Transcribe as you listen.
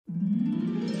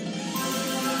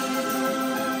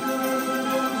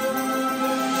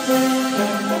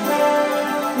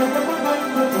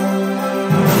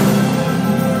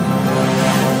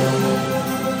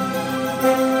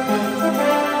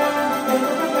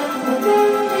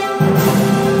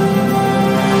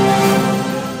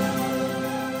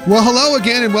Well, hello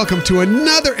again, and welcome to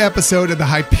another episode of the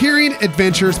Hyperion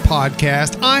Adventures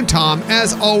podcast. I'm Tom.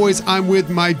 As always, I'm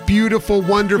with my beautiful,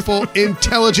 wonderful,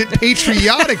 intelligent,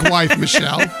 patriotic wife,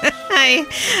 Michelle.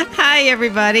 Hi,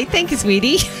 everybody. Thank you,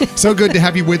 sweetie. So good to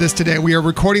have you with us today. We are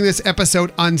recording this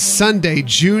episode on Sunday,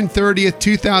 June 30th,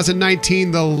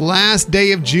 2019, the last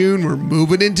day of June. We're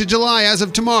moving into July as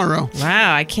of tomorrow.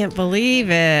 Wow, I can't believe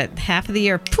it. Half of the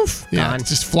year, poof, Yeah, gone. it's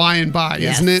just flying by,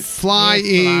 Yes, isn't it? it's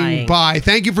Flying by.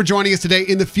 Thank you for joining us today.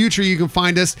 In the future, you can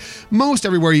find us most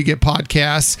everywhere you get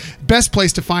podcasts. Best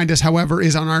place to find us, however,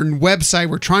 is on our website.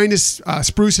 We're trying to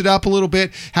spruce it up a little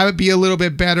bit, have it be a little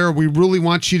bit better. We really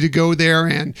want you to go there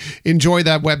and enjoy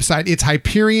that website. It's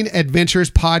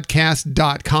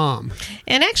HyperionAdventurespodcast.com.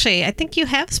 And actually, I think you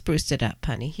have spruced it up,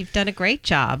 honey. You've done a great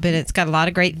job, and it's got a lot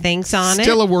of great things on it.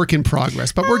 Still a work in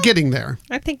progress, but we're getting there.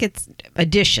 I think it's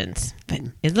additions, but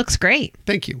it looks great.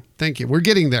 Thank you. Thank you. We're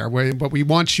getting there, but we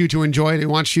want you to enjoy it. We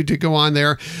want you to go on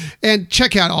there and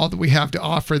check out all that we have to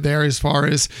offer there as far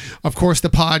as, of course,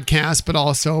 the podcast, but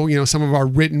also, some of our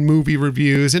written movie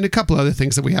reviews and a couple other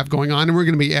things that we have going on. And we're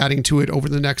going to be adding to it over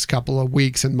the next couple of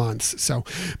weeks and months. So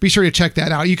be sure to check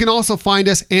that out. You can also find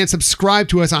us and subscribe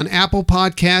to us on Apple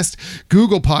Podcast,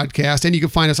 Google Podcast, and you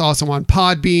can find us also on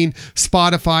Podbean,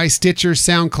 Spotify, Stitcher,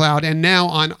 SoundCloud, and now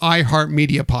on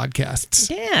iHeartMedia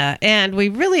Podcasts. Yeah, and we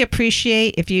really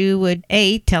appreciate if you would,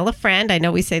 tell a friend. I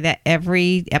know we say that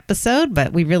every episode,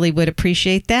 but we really would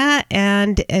appreciate that.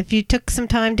 And if you took some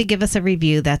time to give us a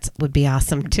review, that would be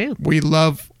awesome too. We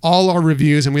love all our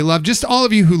reviews, and we love just all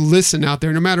of you who listen out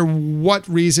there, no matter what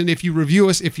reason. If you review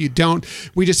us, if you don't,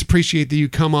 we just appreciate that you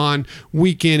come on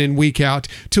week in and week out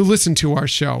to listen to our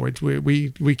show.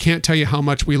 We can't tell you how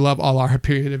much we love all our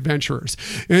Hyperion adventurers.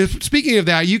 And speaking of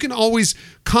that, you can always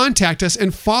contact us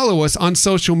and follow us on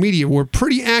social media. We're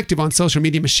pretty active on social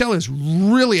media. Michelle is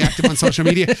really active on social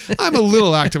media. I'm a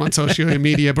little active on social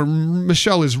media, but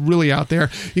Michelle is really out there.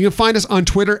 You can find us on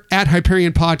Twitter at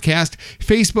Hyperion Podcast,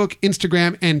 Facebook,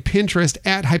 Instagram, and Pinterest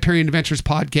at Hyperion Adventures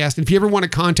Podcast. And if you ever want to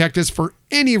contact us for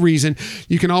any reason,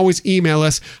 you can always email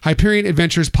us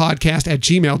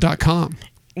HyperionAdventuresPodcast@gmail.com.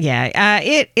 Yeah,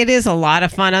 it is a lot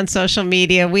of fun on social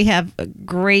media. We have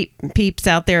great peeps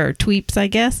out there, or tweeps, I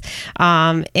guess.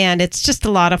 And it's just a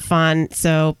lot of fun.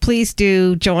 So please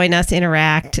do join us,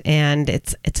 interact, and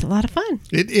it's a lot of fun.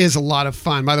 It is a lot of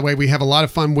fun. By the way, we have a lot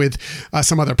of fun with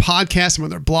some other podcasts, some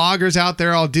other bloggers out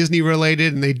there, all Disney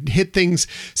related, and they hit things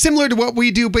similar to what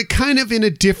we do, but kind of in a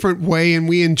different way, and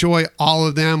we enjoy all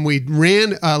of them. We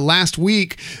ran last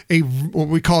week what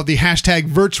we call the hashtag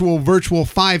virtual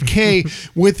 5K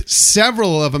with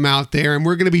several of them out there, and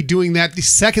we're going to be doing that, the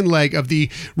second leg of the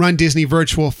Run Disney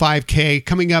Virtual 5K,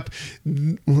 coming up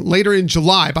later in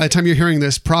July. By the time you're hearing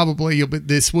this, probably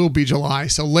this will be July.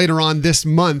 So later on this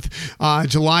month,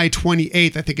 July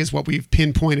 28th, I think is what we've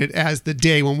pinpointed as the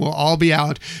day when we'll all be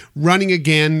out running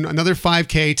again, another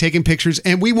 5K, taking pictures,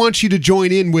 and we want you to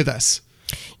join in with us.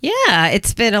 Yeah,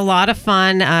 it's been a lot of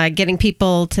fun getting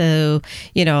people to,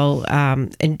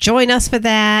 and join us for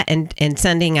that and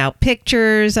sending out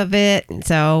pictures of it. And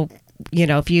so,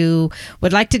 if you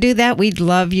would like to do that, we'd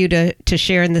love you to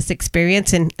share in this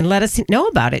experience and let us know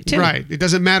about it too. Right. It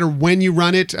doesn't matter when you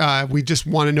run it. We just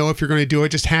want to know if you're going to do it.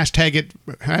 Just hashtag it,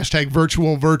 hashtag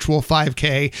virtual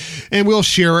 5K, and we'll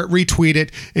share it, retweet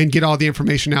it, and get all the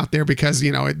information out there because,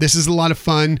 this is a lot of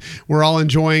fun. We're all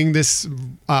enjoying this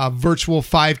virtual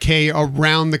 5K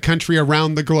around the country,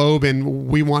 around the globe, and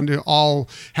we want to all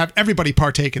have everybody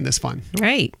partake in this fun.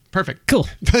 Right. Perfect. Cool.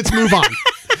 Let's move on.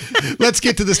 Let's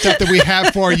get to the stuff that we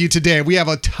have for you today. We have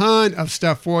a ton of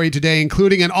stuff for you today,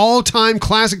 including an all-time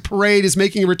classic parade is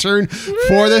making a return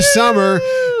for the summer.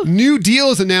 New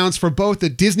deals announced for both the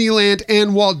Disneyland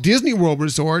and Walt Disney World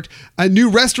Resort, a new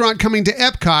restaurant coming to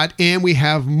Epcot, and we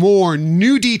have more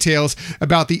new details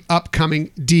about the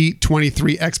upcoming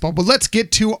D23 Expo. But let's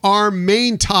get to our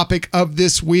main topic of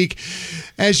this week.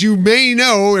 As you may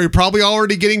know, you're probably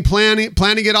already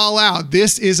planning it all out.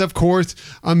 This is, of course,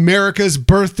 America's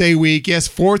birthday week. Yes,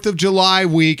 4th of July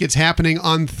week. It's happening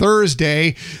on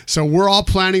Thursday. So we're all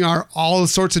planning all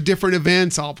sorts of different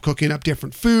events, all cooking up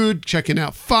different food, checking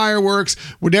out fireworks,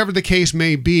 whatever the case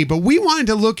may be. But we wanted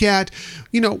to look at,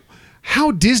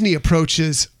 how Disney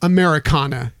approaches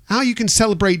Americana, how you can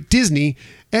celebrate Disney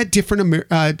at different,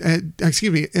 how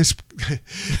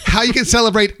you can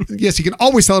celebrate, yes, you can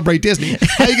always celebrate Disney,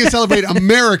 how you can celebrate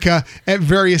America at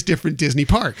various different Disney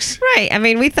parks. Right. I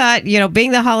mean, we thought,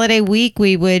 being the holiday week,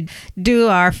 we would do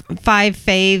our 5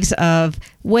 faves of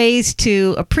ways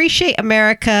to appreciate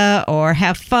America or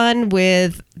have fun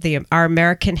with our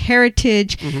American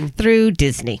heritage through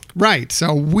Disney. Right.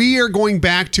 So we are going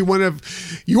back to one of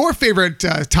your favorite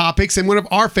topics and one of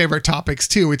our favorite topics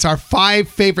too. It's our 5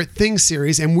 favorite things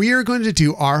series, and we are going to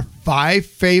do our 5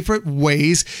 favorite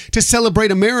ways to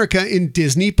celebrate America in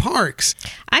Disney parks.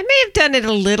 I may have done it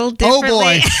a little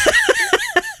differently. Oh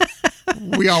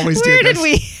boy. We always do this. Where did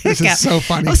we? This is so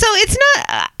funny. So it's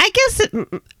not. I guess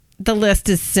the list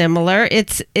is similar.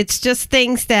 It's just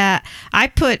things that I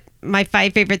put my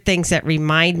 5 favorite things that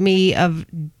remind me of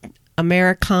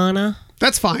Americana.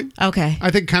 That's fine. Okay.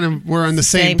 I think kind of we're on the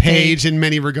same page in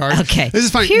many regards. Okay. This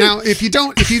is fine. Phew. Now, if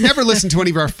you've never listened to any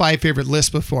of our 5 favorite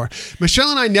lists before, Michelle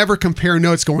and I never compare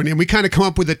notes going in. We kind of come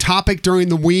up with a topic during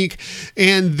the week,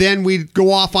 and then we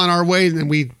go off on our way, and then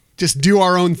we just do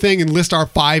our own thing and list our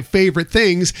 5 favorite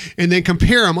things and then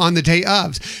compare them on the day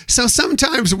of. So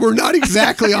sometimes we're not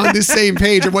exactly on the same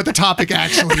page of what the topic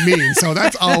actually means. So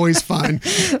that's always fun.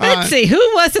 Let's see. Who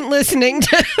wasn't listening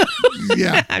to?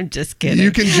 Yeah. I'm just kidding.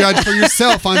 You can judge for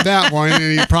yourself on that one,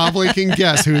 and you probably can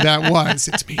guess who that was.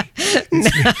 It's me.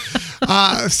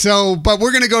 But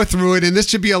we're going to go through it, and this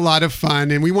should be a lot of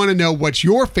fun. And we want to know what's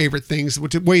your favorite things,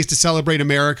 ways to celebrate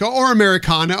America or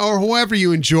Americana or however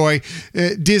you enjoy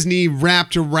Disney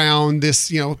wrapped around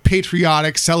this,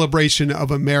 patriotic celebration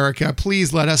of America.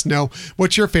 Please let us know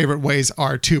what your favorite ways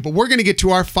are too. But we're going to get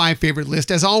to our 5 favorite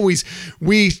list. As always,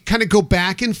 we kind of go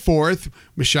back and forth.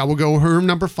 Michelle will go her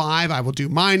number 5. I will do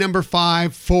my number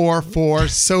 5, 4,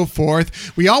 so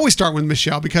forth. We always start with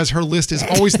Michelle because her list is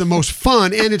always the most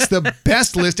fun, and it's the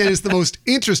best list, and it's the most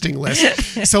interesting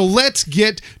list. So let's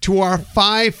get to our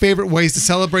 5 favorite ways to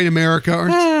celebrate America,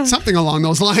 or something along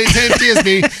those lines, and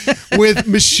Disney, with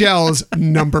Michelle's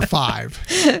number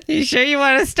 5. You sure you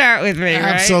want to start with me, right?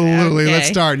 Absolutely. Okay. Let's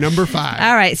start. Number 5.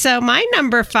 All right. So my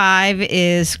number 5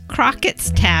 is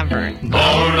Crockett's Tavern. Born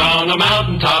on a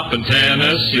mountaintop in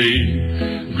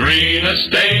Tennessee, green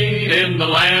estate in the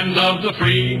land of the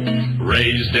free,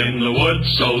 raised in the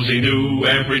woods so's he knew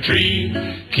every tree,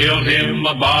 killed him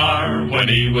a bar when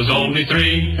he was only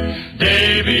 3.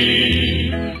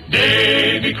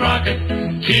 Davy Crockett,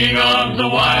 king of the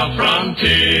wild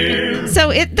frontier.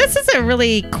 So this is a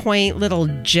really quaint little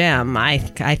gem, I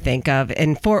think of,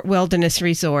 in Fort Wilderness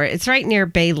Resort. It's right near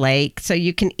Bay Lake, so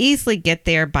you can easily get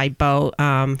there by boat,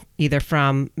 either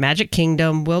from Magic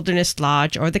Kingdom, Wilderness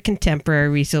Lodge, or the Contemporary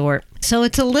Resort. So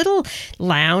it's a little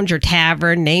lounge or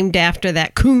tavern named after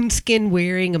that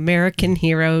coonskin-wearing American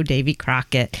hero, Davy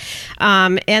Crockett.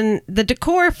 And the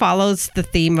decor follows the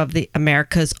theme of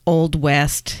America's Old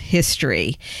West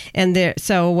history. And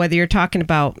so whether you're talking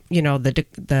about,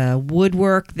 the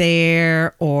woodwork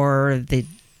there or the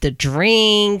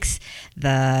drinks,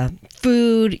 the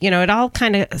food, it all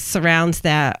kind of surrounds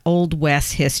that Old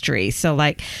West history. So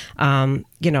one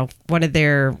of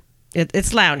their...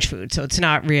 It's lounge food, so it's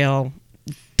not real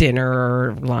dinner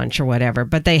or lunch or whatever.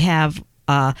 But they have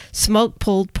smoked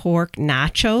pulled pork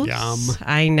nachos. Yum.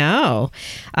 I know.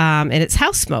 And it's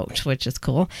house smoked, which is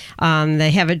cool.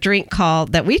 They have a drink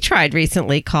that we tried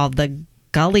recently called the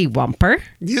Gully Wumper.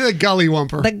 Yeah, the Gully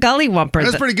Wumper. The Gully Wumper.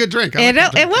 That's a pretty good drink.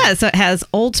 It was. So it has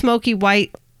Old Smoky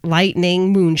White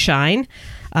Lightning Moonshine,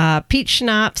 peach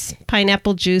schnapps,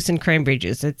 pineapple juice, and cranberry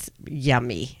juice. It's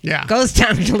yummy. Yeah. Goes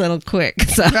down a little quick.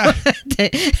 So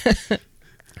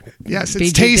yes, be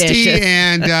it's tasty, judicious.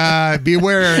 and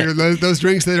beware those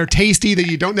drinks that are tasty that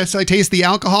you don't necessarily taste the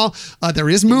alcohol. There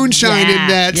is moonshine in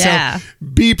that, so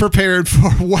be prepared for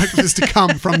what is to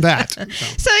come from that.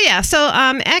 So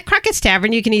at Crockett's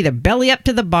Tavern, you can either belly up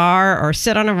to the bar or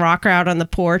sit on a rocker out on the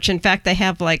porch. In fact, they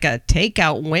have like a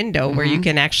takeout window where you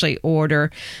can actually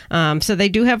order. So they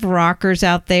do have rockers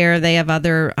out there. They have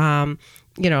other,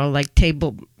 like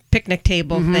picnic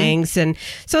table things, and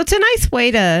so it's a nice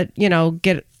way to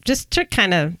get just to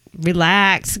kind of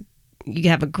relax. You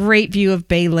have a great view of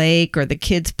Bay Lake or the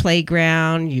kids'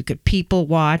 playground. You could people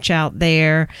watch out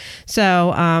there.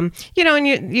 So, and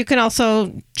you can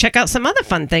also check out some other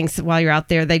fun things while you're out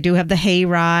there. They do have the hay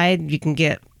ride. You can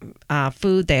get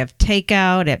food. They have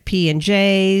takeout at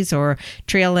P&J's, or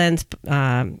Trail Ends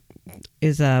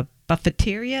is a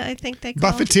buffeteria, I think they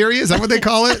call it. Buffeteria? Is that what they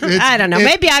call it? I don't know.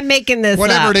 Maybe I'm making this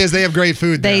whatever up. it is, they have great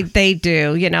food there. They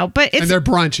do, but it's... And their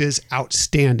brunch is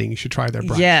outstanding. You should try their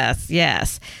brunch.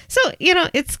 Yes. So,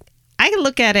 I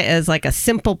look at it as like a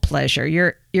simple pleasure.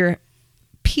 You're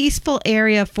peaceful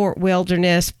area of Fort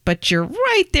Wilderness, but you're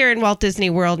right there in Walt Disney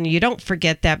World, and you don't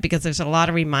forget that because there's a lot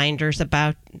of reminders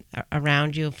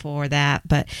around you for that.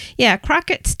 But yeah,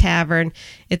 Crockett's Tavern,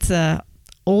 it's a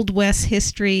Old West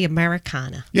history,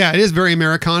 Americana. Yeah, it is very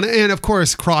Americana. And of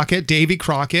course, Crockett, Davy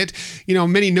Crockett. You know,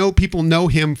 many people know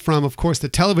him from, of course, the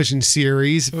television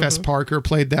series. Fess Parker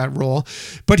played that role.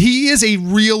 But he is a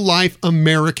real-life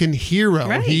American hero.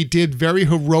 Right. He did very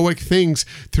heroic things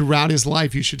throughout his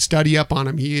life. You should study up on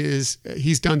him. He's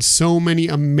done so many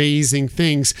amazing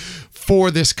things for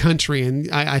this country.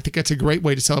 And I think that's a great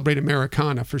way to celebrate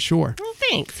Americana for sure. Well,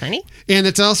 thanks, honey. And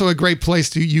it's also a great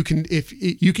place you can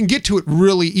get to it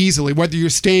really easily, whether you're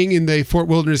staying in the Fort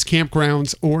Wilderness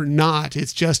campgrounds or not.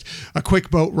 It's just a quick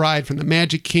boat ride from the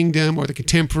Magic Kingdom or the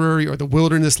Contemporary or the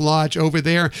Wilderness Lodge over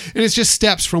there. And it's just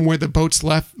steps from where the boats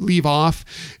leave off.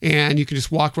 And you can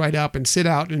just walk right up and sit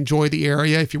out and enjoy the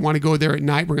area. If you want to go there at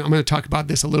night, I'm going to talk about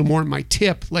this a little more in my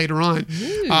tip later on.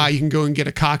 You can go and get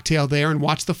a cocktail there and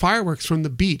watch the fireworks from the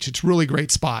beach. It's a really great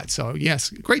spot. So yes,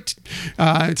 great.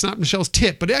 It's not Michelle's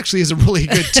tip, but it actually is a really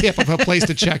good tip of a place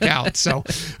to check out. So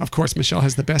of course, Michelle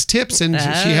has the best tips, and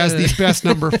she has the best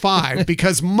number 5,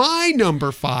 because my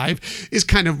number 5 is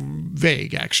kind of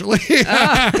vague, actually.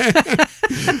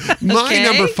 My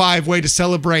number 5 way to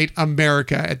celebrate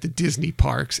America at the Disney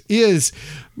parks is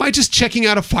by just checking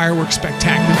out a fireworks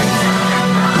spectacular.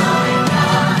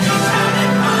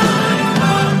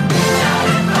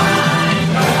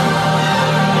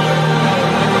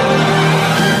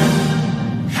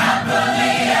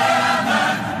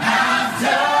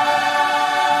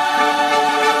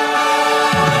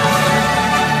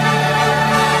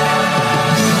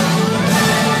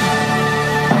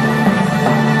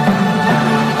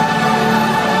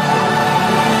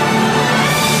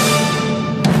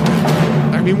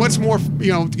 What's more,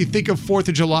 you think of 4th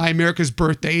of July, America's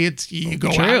birthday. It's you go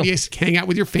out, you hang out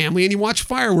with your family, and you watch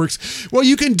fireworks. Well,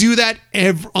 you can do that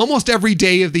almost every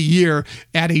day of the year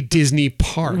at a Disney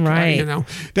park. Right.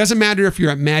 Doesn't matter if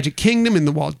you're at Magic Kingdom in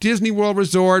the Walt Disney World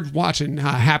Resort watching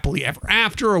Happily Ever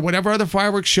After or whatever other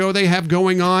fireworks show they have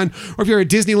going on, or if you're at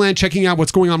Disneyland checking out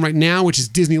what's going on right now, which is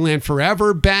Disneyland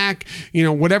Forever back.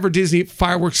 Whatever Disney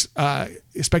fireworks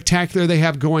spectacular they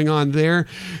have going on there,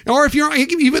 or if you're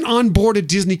even on board a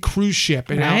Disney cruise ship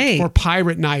and out for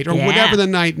Pirate Night or whatever the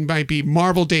night might be,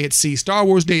 Marvel Day at Sea, Star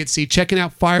Wars Day at Sea, checking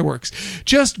out fireworks.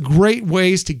 Just great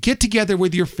ways to get together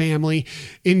with your family,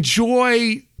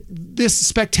 enjoy this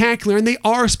spectacular, and they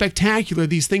are spectacular,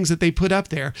 these things that they put up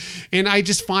there. And I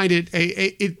just find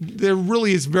there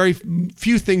really is very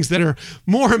few things that are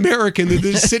more American than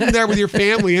just sitting there with your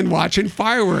family and watching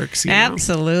fireworks.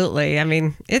 Absolutely. I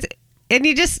mean, and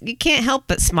you can't help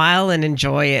but smile and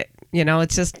enjoy it.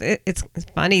 It's just, it's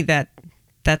funny that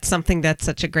that's something that's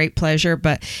such a great pleasure,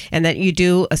 and that you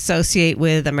do associate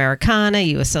with Americana,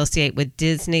 you associate with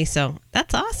Disney. So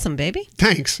that's awesome, baby.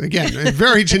 Thanks. Again,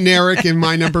 very generic in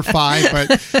my number 5,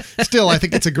 but still, I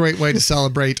think it's a great way to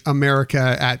celebrate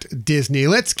America at Disney.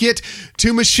 Let's get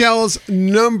to Michelle's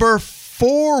number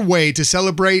 4 way to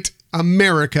celebrate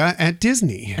America at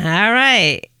Disney. All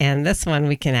right. And this one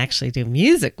we can actually do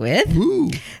music with. Ooh.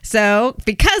 So,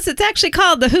 because it's actually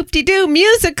called the Hoop-Dee-Doo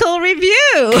Musical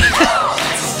Review.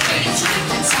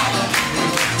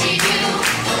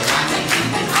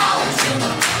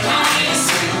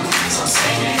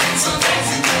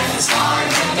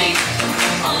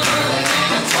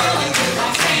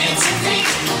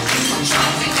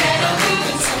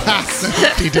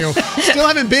 Still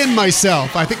haven't been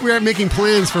myself. I think we are making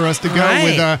plans for us to go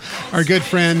with our good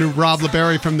friend Rob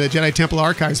LeBerry from the Jedi Temple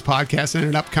Archives podcast in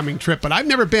an upcoming trip. But I've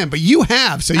never been. But you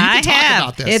have, so you can talk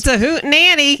about this. It's a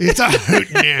hootenanny. It's a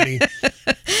hootenanny.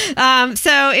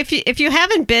 So if you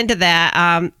haven't been to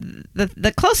that,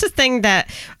 the closest thing that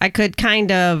I could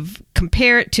kind of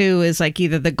compare it to is like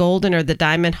either the Golden or the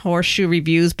Diamond Horseshoe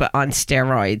Reviews, but on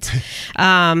steroids.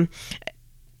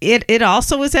 It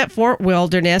also is at Fort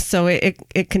Wilderness, so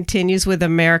it continues with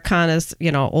Americana's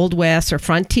Old West or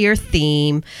Frontier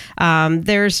theme.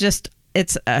 There's just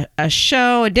it's a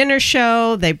show, a dinner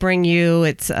show. They bring you,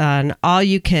 it's an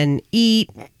all-you-can-eat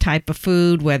type of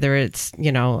food, whether it's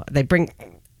they bring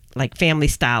like family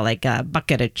style, like a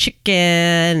bucket of chicken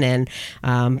and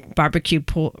barbecue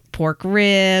pork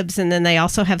ribs, and then they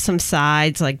also have some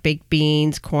sides like baked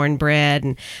beans, cornbread,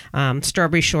 and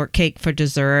strawberry shortcake for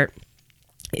dessert.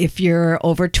 If you're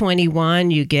over 21,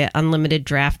 you get unlimited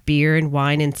draft beer and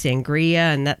wine and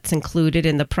sangria, and that's included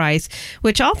in the price,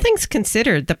 which all things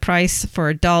considered, the price for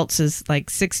adults is like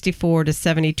 $64 to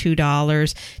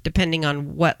 $72, depending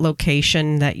on what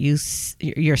location that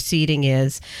your seating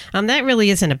is. That really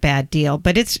isn't a bad deal,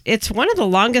 but it's one of the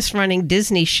longest running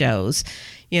Disney shows,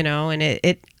 and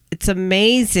it it's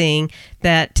amazing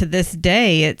that to this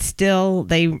day it's still,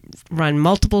 they run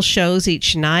multiple shows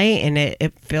each night, and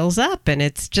it fills up, and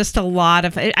it's just a lot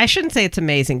of, I shouldn't say it's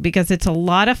amazing, because it's a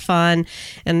lot of fun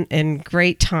and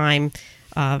great time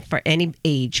for any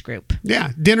age group.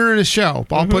 Yeah, dinner and a show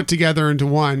all put together into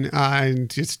one. And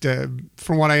just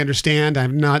from what I understand,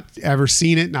 I've not ever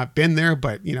seen it, not been there,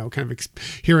 but kind of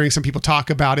hearing some people talk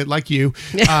about it, like you,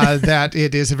 that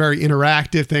it is a very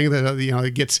interactive thing. That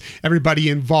it gets everybody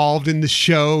involved in the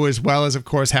show, as well as, of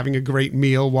course, having a great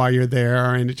meal while you're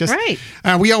there. And it just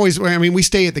we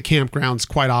stay at the campgrounds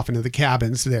quite often, in the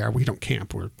cabins there. We don't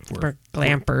camp. We're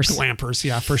glampers. Glampers,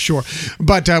 yeah, for sure.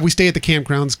 But we stay at the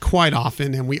campgrounds quite often.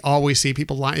 And we always see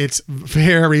people. It's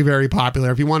very, very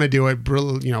popular. If you want to do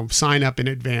it, sign up in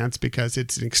advance, because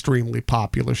it's an extremely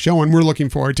popular show, and we're looking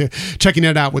forward to checking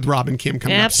it out with Rob and Kim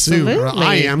coming up soon.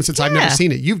 I am, since I've never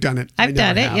seen it. You've done it. I've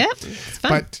done it. Yep, it's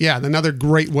fun. But yeah, another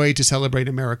great way to celebrate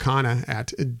Americana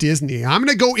at Disney. I'm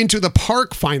going to go into the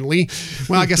park finally.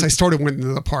 Well, I guess I went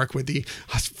into the park with the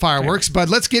fireworks, but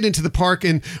let's get into the park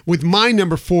and with my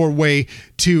number 4 way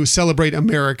to celebrate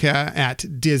America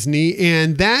at Disney,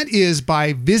 and that is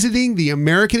by visiting the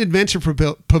American Adventure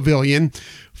Pavilion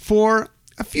for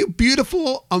a few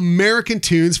beautiful American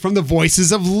tunes from the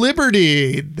Voices of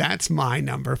Liberty. That's my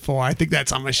number 4. I think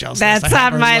that's on Michelle's list. That's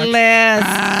on my list.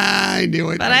 I knew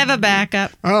it. But I have a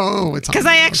backup. Oh, it's on. Because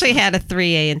I actually had a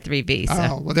 3A and 3B. So.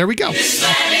 Oh, well, there we go. This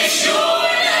land is your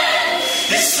land.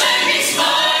 This land is my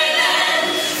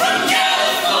land. From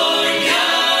California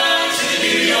to the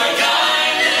New York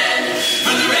Island.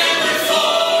 From the Redwood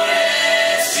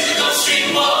Forest to the Gulf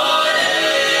Stream water.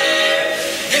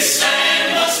 This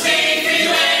land was made for you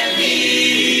and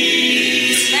me.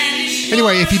 This land is your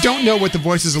Anyway, if you don't know what the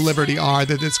Voices of Liberty are,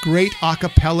 they're this great a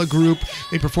cappella group.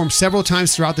 They perform several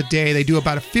times throughout the day. They do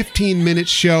about a 15-minute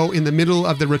show in the middle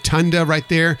of the rotunda right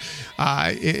there.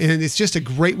 And it's just a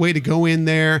great way to go in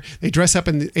there. They dress up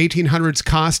in the 1800s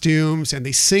costumes, and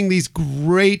they sing these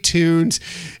great tunes.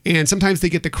 And sometimes they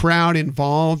get the crowd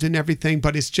involved and everything,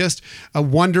 but it's just a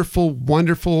wonderful,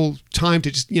 wonderful time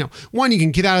to just, one, you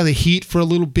can get out of the heat for a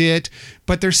little bit,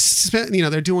 but they're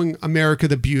doing America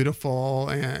the Beautiful,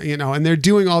 and they're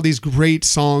doing all these great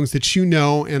songs that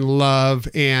and love,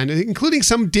 and including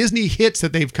some Disney hits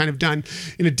that they've kind of done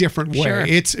in a different way. Sure.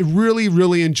 It's really,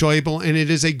 really enjoyable, and it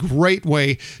is a great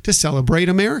way to celebrate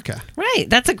America. Right.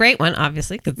 That's a great one,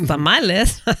 obviously, because it's on my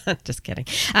list. Just kidding.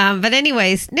 But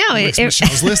anyways, no.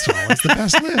 Michelle's list always the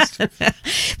best list.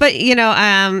 But,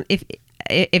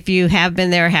 if you have been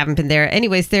there or haven't been there,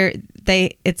 anyways, they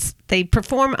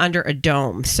perform under a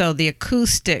dome. So the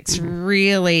acoustics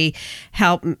really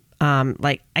help.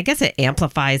 I guess it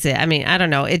amplifies it. I mean, I don't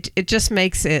know. It just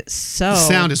makes it so the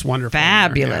sound is wonderful,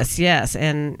 fabulous. Yes,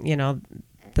 and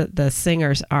the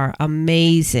singers are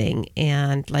amazing,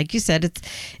 and like you said,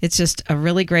 it's just a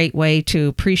really great way to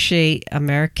appreciate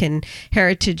American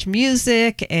heritage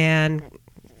music and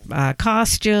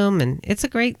costume, and that's a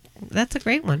great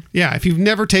one. Yeah, if you've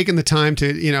never taken the time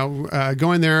to,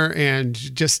 go in there and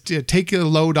just take a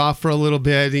load off for a little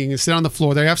bit, you can sit on the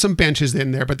floor. They have some benches in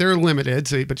there, but they're limited.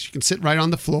 But you can sit right on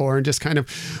the floor and just kind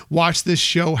of watch this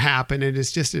show happen. And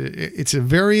it's just, it's a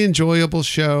very enjoyable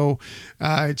show.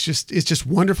 It's just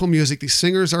wonderful music. These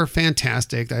singers are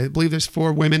fantastic. I believe there's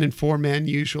 4 women and 4 men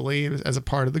usually as a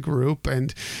part of the group.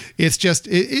 And it's just,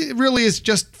 it really is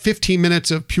just 15 minutes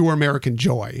of pure American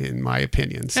joy, in my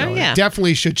opinion. So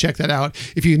definitely should check that out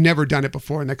if you've never done it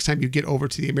before. Next time you get over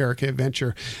to the American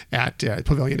Adventure at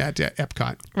Pavilion at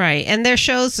Epcot. Right, and their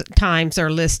shows times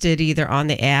are listed either on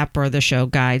the app or the show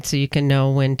guide, so you can know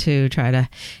when to try to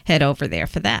head over there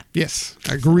for that. Yes,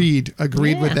 agreed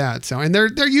with that. So, and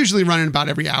they're usually running about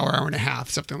every hour and a half,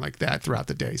 something like that throughout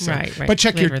the day. So, right. But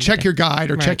check your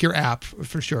guide or check your app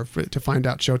for sure to find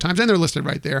out show times, and they're listed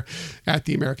right there at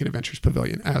the American Adventures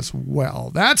Pavilion as well.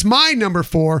 That's my number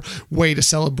 4 way to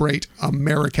celebrate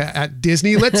America at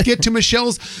Disney. Let's get to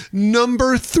Michelle's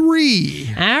number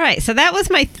 3. All right, so that was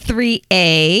my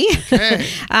 3A. Okay.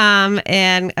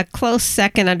 And a close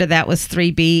second under that was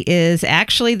 3B is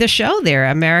actually the show there,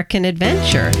 American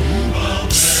Adventure.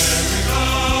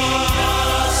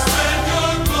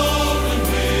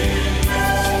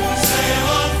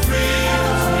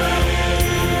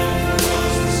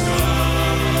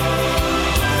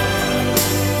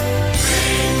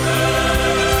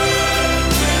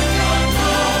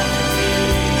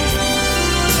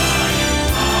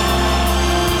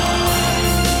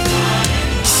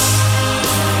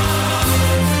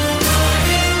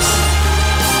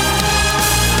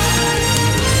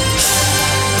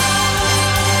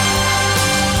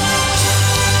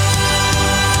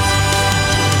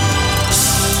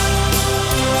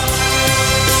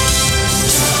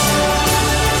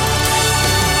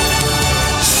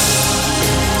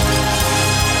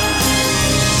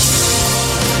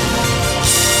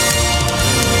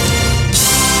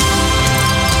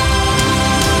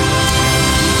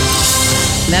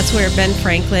 shows where Ben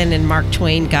Franklin and Mark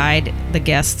Twain guide the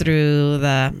guests through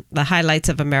the highlights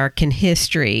of American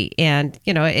history. And,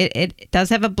 you know, it does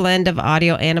have a blend of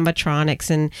audio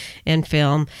animatronics and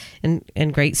film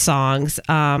and great songs.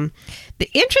 The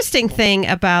interesting thing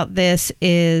about this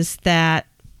is that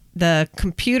the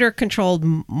computer-controlled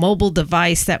mobile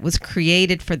device that was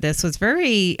created for this was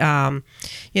very,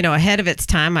 ahead of its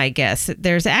time, I guess.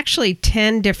 There's actually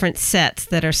 10 different sets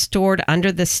that are stored under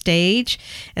the stage,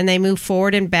 and they move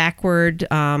forward and backward,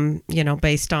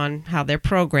 based on how they're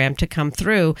programmed to come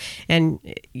through. And,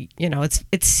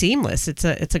 it's seamless. It's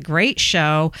a great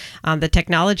show. The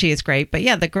technology is great. But,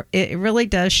 yeah, it really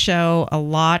does show a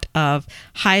lot of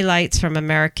highlights from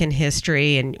American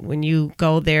history. And when you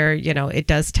go there, it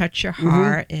does touch your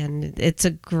heart, and it's a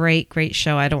great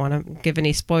show. I don't want to give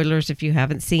any spoilers if you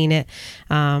haven't seen it,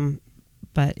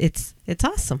 but it's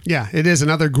awesome. Yeah, it is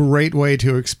another great way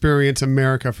to experience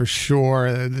America for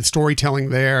sure. The storytelling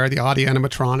there, the audio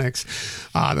animatronics,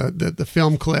 the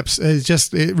film clips.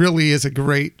 It really is a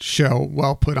great show,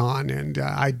 well put on, and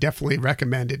I definitely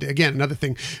recommend it. Again, another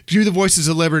thing, do the Voices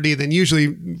of Liberty, then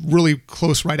usually really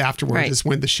close right afterwards is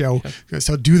when the show.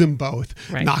 So do them both,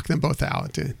 knock them both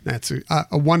out. That's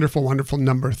a wonderful, wonderful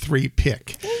number 3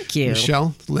 pick. Thank you,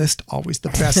 Michelle. List always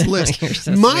the best list. You're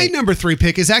so My sweet. number 3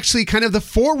 pick is actually kind of the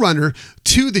forerunner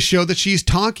to the show that she's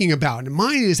talking about. And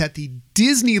mine is at the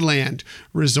Disneyland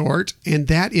Resort, and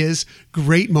that is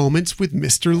Great Moments with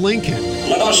Mr. Lincoln.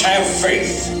 Let us have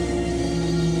faith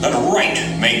that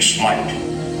right makes might.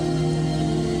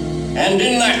 And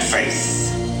in that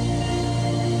faith,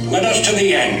 let us to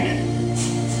the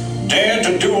end dare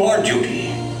to do our duty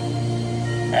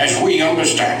as we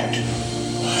understand it.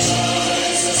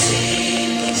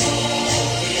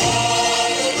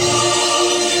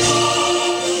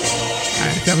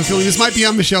 I have a feeling this might be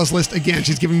on Michelle's list again.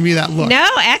 She's giving me that look. No,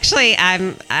 actually,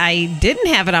 I didn't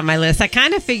have it on my list. I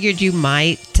kind of figured you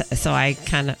might, so I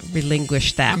kind of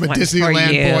relinquished that. I'm a one for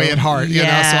Disneyland you. boy at heart, so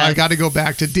Yes. I got to go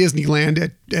back to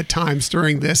Disneyland at times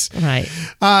during this. Right.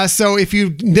 So if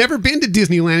you've never been to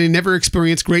Disneyland and never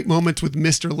experienced Great Moments with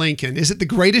Mr. Lincoln, is it the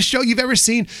greatest show you've ever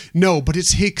seen? No, but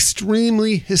it's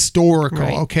extremely historical,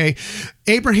 Right. okay?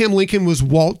 Abraham Lincoln was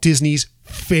Walt Disney's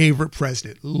favorite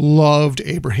president. Loved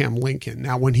Abraham Lincoln.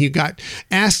 Now, when he got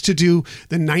asked to do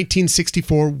the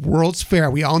 1964 World's Fair,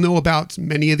 we all know about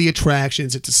many of the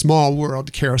attractions. It's a Small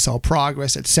World, Carousel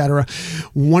Progress, etc.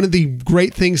 One of the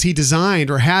great things he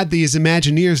designed, or had these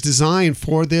Imagineers design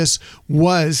for this,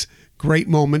 was Great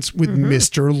Moments with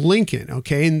Mr. Lincoln.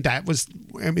 Okay, and that was,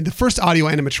 the first audio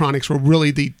animatronics were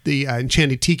really the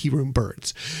Enchanted Tiki Room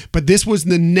birds, but this was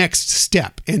the next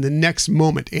step and the next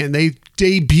moment, and they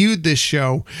debuted this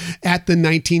show at the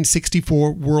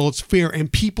 1964 World's Fair,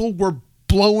 and people were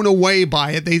blown away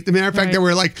by it. As a matter of fact, they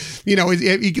were like, you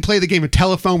could play the game of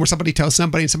telephone where somebody tells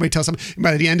somebody and somebody tells somebody, and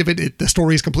by the end of it, the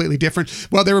story is completely different.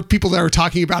 Well, there were people that were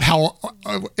talking about how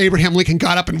Abraham Lincoln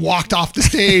got up and walked off the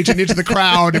stage and into the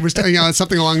crowd. It was,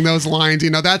 something along those lines.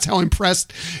 That's how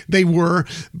impressed they were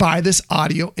by this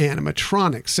audio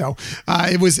animatronics. So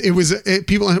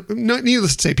people,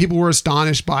 needless to say, people were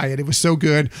astonished by it. It was so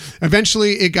good.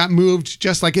 Eventually, it got moved,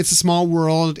 just like It's a Small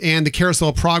World and the Carousel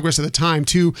of Progress at the time,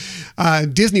 to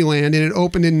Disneyland, and it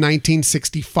opened in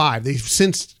 1965. They've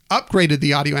since upgraded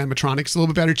the audio animatronics a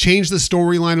little bit better, changed the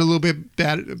storyline a little bit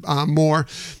more.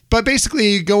 But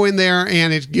basically, you go in there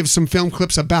and it gives some film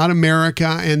clips about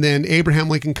America, and then Abraham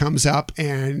Lincoln comes up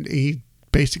and he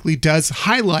basically does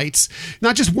highlights,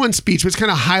 not just one speech, but it's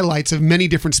kind of highlights of many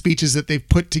different speeches that they've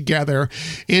put together.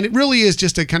 And it really is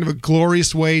just a kind of a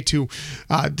glorious way to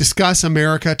discuss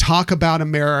America, talk about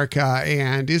America.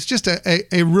 And it's just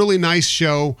a really nice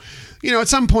show. At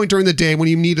some point during the day when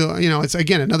you need to, it's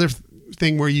again, another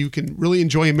thing where you can really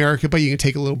enjoy America, but you can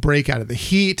take a little break out of the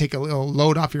heat, take a little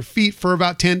load off your feet for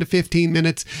about 10 to 15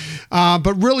 minutes.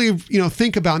 But really,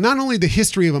 think about not only the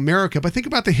history of America, but think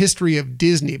about the history of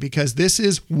Disney, because this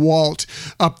is Walt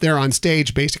up there on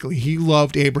stage. Basically, he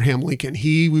loved Abraham Lincoln.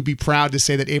 He would be proud to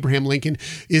say that Abraham Lincoln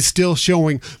is still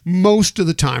showing most of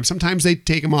the time. Sometimes they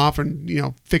take him off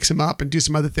and, fix him up and do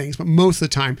some other things, but most of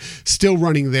the time still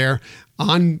running there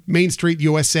on Main Street,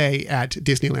 USA at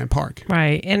Disneyland Park.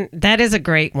 Right. And that is a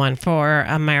great one for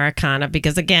Americana,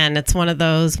 because again, it's one of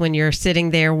those when you're sitting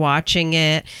there watching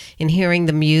it and hearing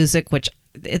the music, which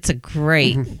it's a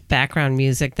great background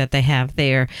music that they have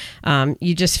there.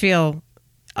 You just feel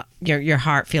your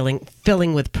heart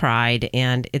filling with pride,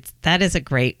 and that is a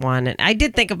great one. And I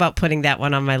did think about putting that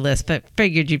one on my list, but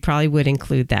figured you probably would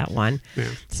include that one. Yeah.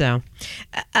 So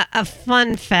a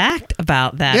fun fact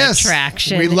about that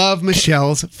attraction. We love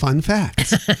Michelle's fun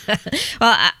facts.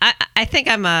 Well, I think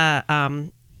I'm a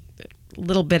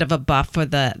little bit of a buff for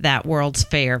that World's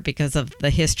Fair because of the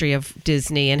history of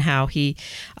Disney and how he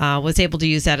was able to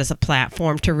use that as a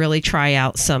platform to really try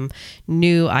out some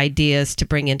new ideas to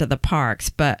bring into the parks.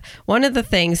 But one of the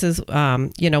things is,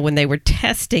 when they were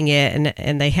testing it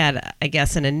and they had, I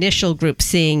guess, an initial group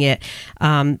seeing it,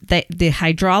 the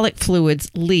hydraulic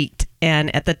fluids leaked.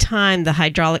 And at the time, the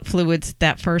hydraulic fluids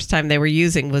that first time they were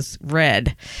using was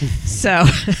red. So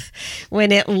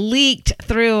when it leaked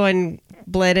through and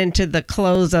bled into the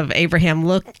clothes of Abraham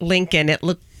Lincoln, it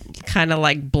looked kind of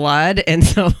like blood. And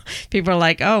so people are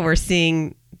like, oh, we're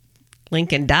seeing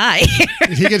Lincoln die.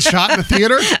 Did he get shot in the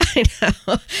theater? I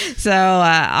know. So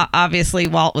obviously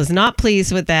Walt was not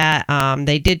pleased with that.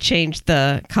 They did change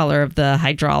the color of the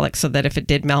hydraulics so that if it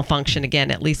did malfunction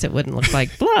again, at least it wouldn't look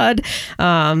like blood.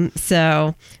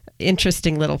 So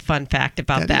interesting little fun fact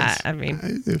about that. I mean,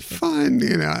 fun,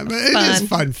 it is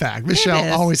fun fact.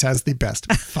 Michelle always has the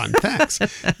best fun facts.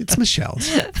 It's Michelle's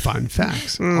fun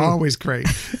facts. Always great.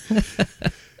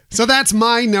 So that's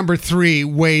my number 3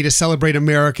 way to celebrate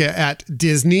America at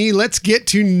Disney. Let's get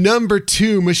to number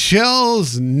 2.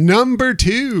 Michelle's number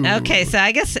 2. Okay, so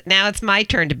I guess now it's my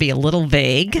turn to be a little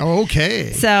vague.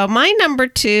 Okay. So my number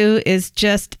 2 is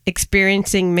just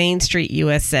experiencing Main Street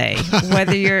USA.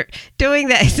 Whether you're doing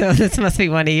that, so this must be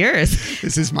one of yours.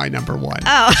 This is my number 1.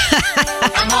 Oh.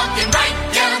 I'm walking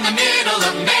right down the middle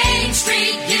of Main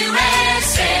Street,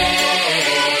 USA.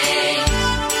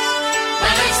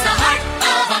 Well, it's the heart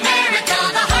of America,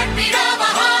 the heartbeat of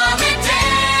a holiday.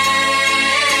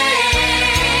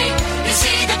 You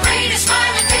see the greatest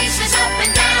smiling faces up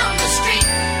and down the street.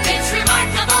 It's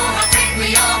remarkable how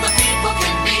friendly all the people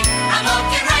can be. I'm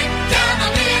walking right down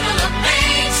the middle of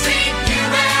Main Street,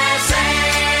 USA.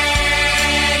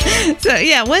 So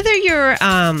yeah, whether you're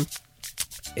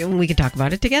we can talk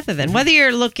about it together then. Whether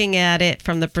you're looking at it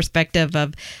from the perspective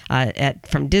of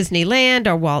from Disneyland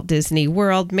or Walt Disney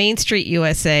World, Main Street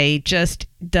USA just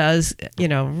does,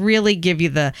 really give you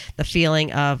the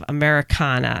feeling of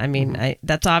Americana. I mean,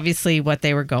 that's obviously what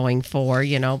they were going for,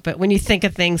 but when you think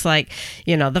of things like,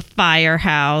 the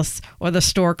Firehouse or the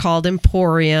store called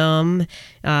Emporium,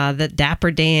 the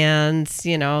Dapper Dans,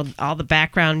 all the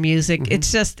background music, it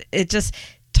just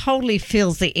totally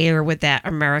fills the air with that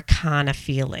Americana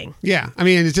feeling. Yeah. I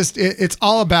mean, it's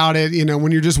all about it,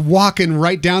 when you're just walking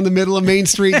right down the middle of Main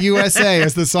Street, USA,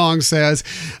 as the song says.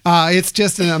 It's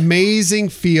just an amazing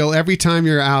feel every time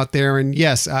you're out there. And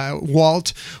yes,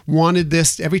 Walt wanted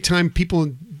this every time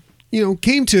people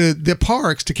came to the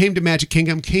parks, came to Magic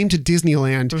Kingdom, came to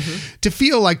Disneyland, to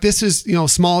feel like this is,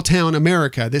 small town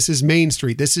America. This is Main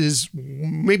Street. This is,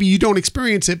 maybe you don't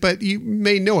experience it, but you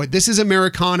may know it. This is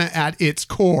Americana at its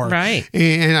core. Right.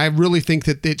 And I really think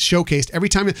that it showcased every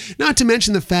time, not to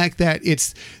mention the fact that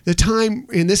it's the time,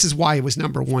 and this is why it was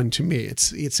number 1 to me.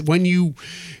 It's when you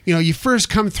first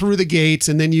come through the gates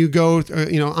and then you go,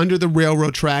 under the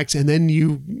railroad tracks and then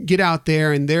you get out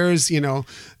there and there's,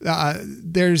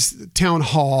 there's Town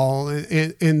Hall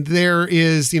and there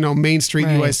is Main Street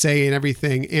USA and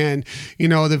everything, and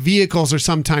the vehicles are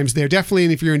sometimes there, definitely.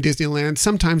 And if you're in Disneyland,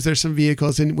 sometimes there's some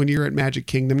vehicles when you're at Magic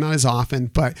Kingdom, not as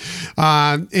often, but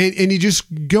and you just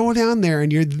go down there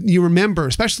and you remember,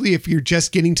 especially if you're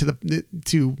just getting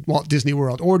to Walt Disney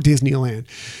World or Disneyland,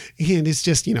 and it's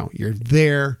just you're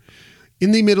there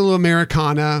in the middle of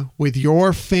Americana with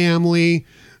your family,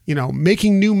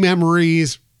 making new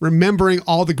memories, remembering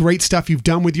all the great stuff you've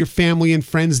done with your family and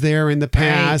friends there in the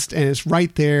past. Right. And it's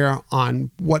right there on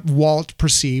what Walt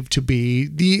perceived to be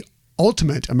the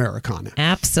ultimate Americana.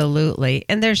 Absolutely.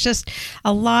 And there's just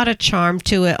a lot of charm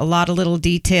to it, a lot of little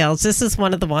details. This is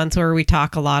one of the ones where we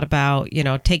talk a lot about,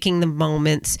 taking the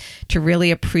moments to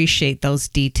really appreciate those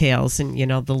details and,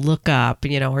 the look up,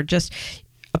 or just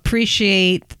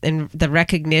appreciate and the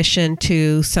recognition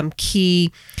to some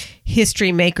key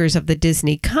history makers of the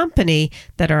Disney company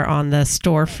that are on the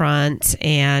storefronts,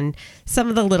 and some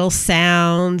of the little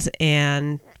sounds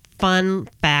and fun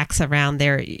facts around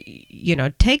there.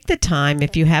 Take the time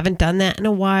if you haven't done that in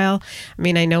a while. I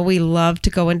mean, I know we love to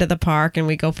go into the park and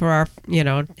we go for our,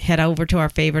 head over to our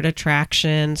favorite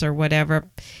attractions or whatever.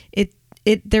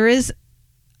 There is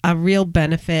a real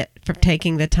benefit from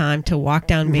taking the time to walk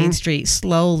down Main Street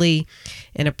slowly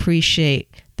and appreciate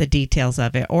the details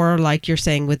of it. Or like you're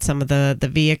saying with some of the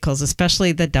vehicles,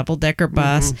 especially the double-decker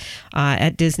bus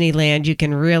at Disneyland, you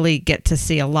can really get to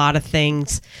see a lot of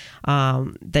things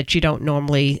that you don't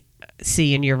normally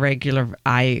see in your regular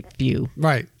eye view.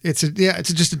 Right. It's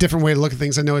just a different way to look at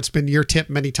things. I know it's been your tip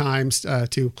many times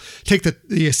to take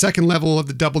the second level of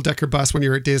the double-decker bus when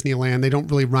you're at Disneyland. They don't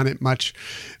really run it much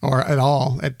or at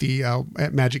all at the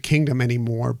at Magic Kingdom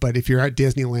anymore. But if you're at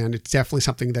Disneyland, it's definitely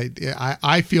something that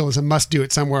I feel is a must-do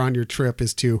it somewhere on your trip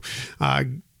is to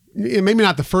maybe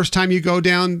not the first time you go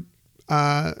down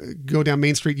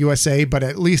Main Street USA, but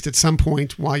at least at some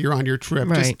point while you're on your trip,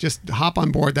 Right. just hop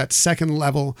on board that second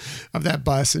level of that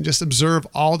bus and just observe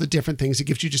all the different things. It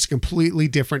gives you just a completely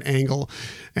different angle,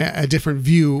 a different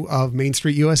view of Main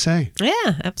Street USA.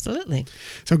 Yeah, absolutely.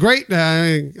 So great.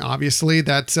 Obviously,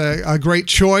 that's a great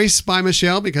choice by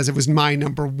Michelle because it was my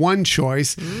number one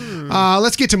choice.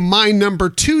 Let's get to my number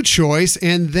two choice,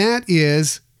 and that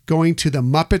is going to the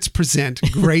Muppets Present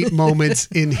Great Moments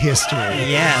in History.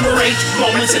 Yeah. Great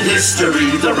moments in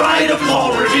history, the ride of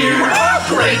Paul Revere.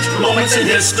 Great moments in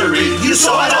history, you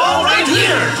saw it all right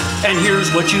here. And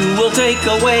here's what you will take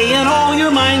away in all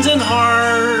your minds and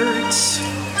hearts.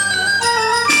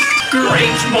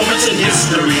 Great moments in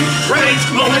history, great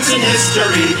moments in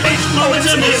history, great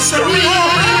moments in history.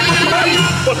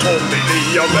 But only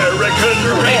the American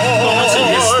Great moments in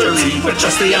history, but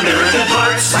just the American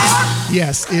parts.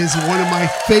 Yes, is one of my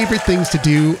favorite things to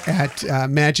do at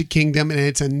Magic Kingdom, and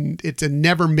it's a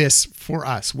never miss for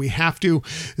us. We have to,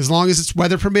 as long as it's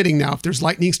weather permitting. Now, if there's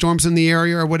lightning storms in the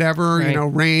area or whatever, Right.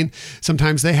 rain,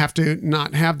 sometimes they have to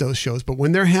not have those shows. But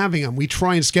when they're having them, we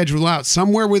try and schedule out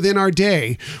somewhere within our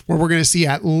day where we're going to see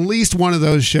at least one of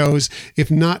those shows, if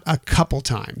not a couple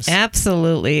times.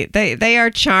 Absolutely. They are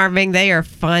charming. They are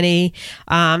funny.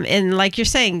 And like you're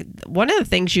saying, one of the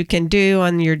things you can do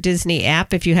on your Disney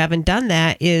app, if you haven't done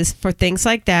that, is for things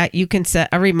like that, you can set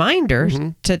a reminder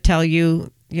to tell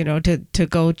you, to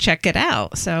go check it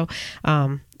out. So,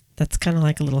 that's kind of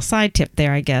like a little side tip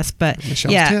there, I guess. But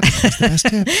Michelle's yeah, tip. That's the best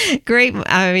tip. great.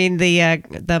 I mean, the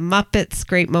Muppets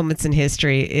Great Moments in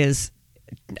History is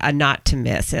a not to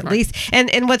miss, at least.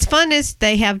 And what's fun is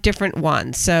they have different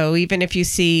ones. So even if you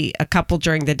see a couple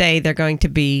during the day, they're going to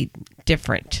be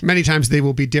different. Many times they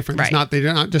will be different. Right.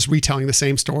 They're not just retelling the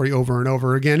same story over and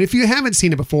over again. If you haven't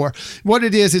seen it before, what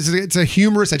it is it's a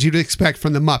humorous, as you'd expect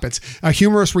from the Muppets, a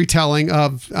humorous retelling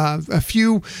of a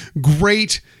few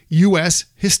great U.S.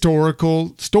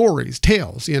 historical stories,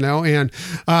 tales, and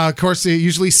of course,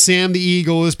 usually Sam the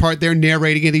Eagle is part there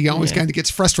narrating it. He always kind of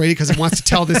gets frustrated because he wants to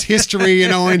tell this history,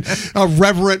 in a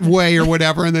reverent way or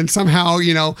whatever, and then somehow,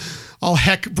 all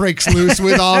heck breaks loose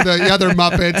with all the other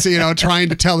Muppets, trying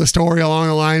to tell the story along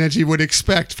the line that you would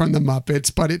expect from the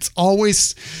Muppets. But it's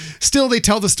always, still they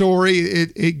tell the story.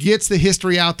 It gets the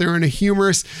history out there in a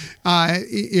humorous,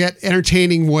 yet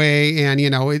entertaining way. And,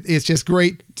 it's just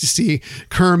great to see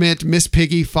Kermit, Miss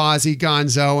Piggy, Fozzie,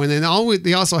 Gonzo. And then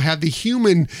they also have the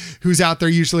human who's out there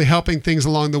usually helping things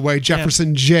along the way,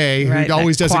 Jefferson J, Right, who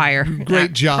always that does choir, a great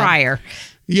not job. Crier.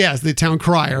 Yes, the town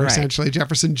crier, Right. essentially.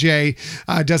 Jefferson J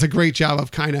does a great job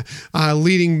of kind of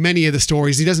leading many of the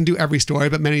stories. He doesn't do every story,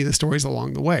 but many of the stories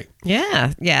along the way.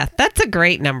 Yeah. That's a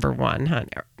great number one, huh?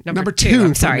 Number two I'm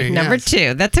for sorry, me, number yes.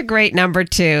 two. That's a great number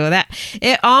two. That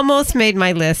it almost made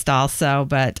my list, also,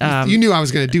 but You knew I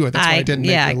was going to do it. That's why I didn't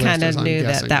make yeah, the I list, kinda as I'm knew that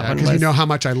guessing. that one 'cause you was- know how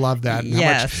much I love that. And how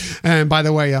Yes. much, and by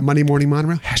the way, Monday Morning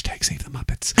Monorail, hashtag save the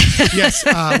Muppets. Yes,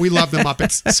 we love the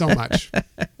Muppets so much.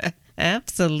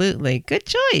 absolutely good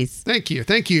choice. Thank you.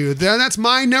 That's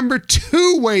my number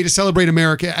two way to celebrate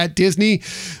America at Disney.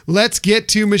 Let's get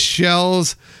to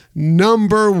Michelle's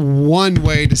number one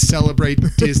way to celebrate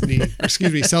Disney.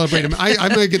 Excuse me, celebrate. I'm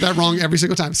going to get that wrong every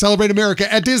single time. Celebrate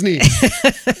America at Disney.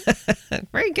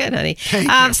 Very good, honey. Thank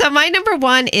you. So my number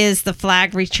one is the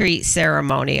flag retreat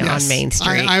ceremony Yes. on Main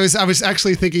Street. I was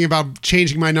actually thinking about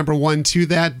changing my number one to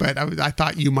that, but I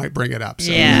thought you might bring it up. So.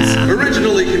 yeah.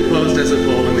 Originally composed as a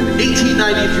poem in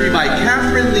 1893 by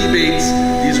Catherine Lee Bates,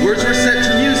 these words were set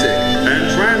to music.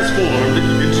 and transformed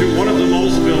into one of the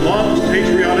most beloved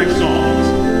patriotic songs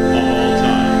of all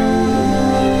time.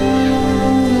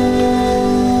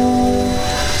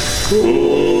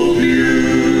 Oh,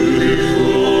 beautiful,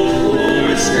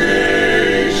 for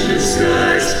spacious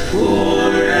skies,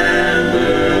 for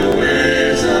amber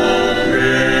waves of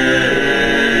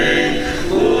grain,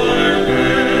 for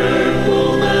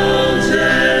purple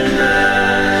mountain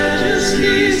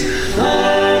majesties,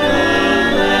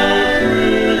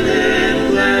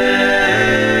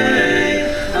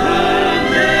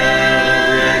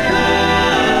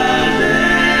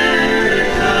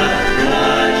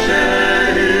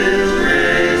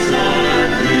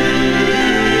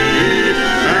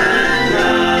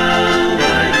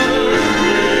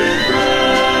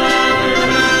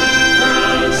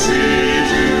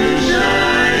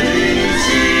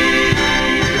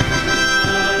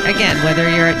 whether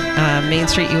you're at Main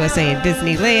Street USA in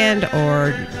Disneyland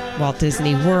or Walt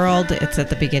Disney World, it's at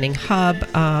the beginning hub.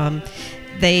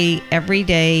 They every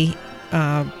day,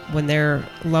 when they're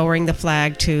lowering the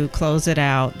flag to close it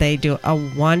out, they do a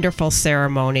wonderful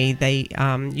ceremony. They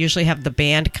usually have the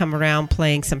band come around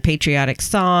playing some patriotic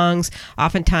songs.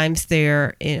 Oftentimes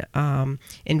they're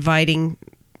inviting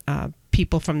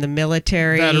people from the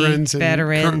military, veterans,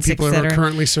 current people who are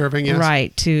currently serving, yes.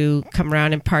 Right, to come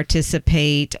around and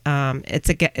participate.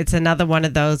 It's another one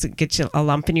of those that gets you a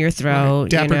lump in your throat.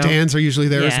 Right. Dapper Dans are usually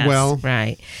there as well.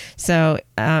 Right. So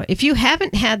if you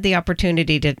haven't had the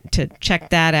opportunity to check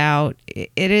that out,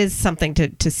 it is something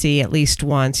to see at least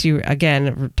once. You,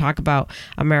 again, talk about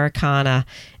Americana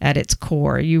at its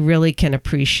core. You really can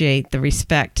appreciate the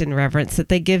respect and reverence that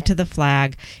they give to the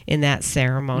flag in that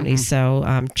ceremony.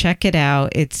 So check it out.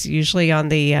 It's usually on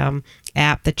the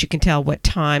app that you can tell what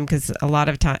time, because a lot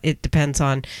of time it depends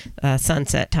on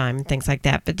sunset time and things like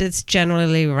that, but it's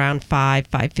generally around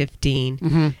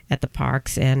 5:15 at the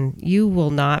parks, and you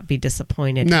will not be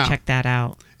disappointed to check that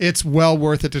out. It's well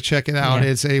worth it to check it out. Yeah.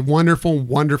 It's a wonderful,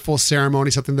 wonderful ceremony,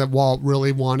 something that Walt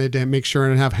really wanted to make sure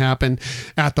and have happen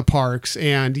at the parks.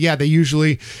 And yeah, they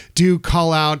usually do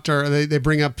call out, or they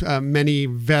bring up many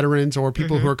veterans or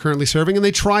people who are currently serving, and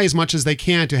they try as much as they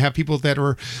can to have people that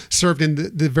are served in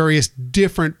the various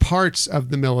different parts of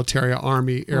the military,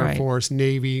 Army, Air Force,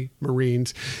 Navy,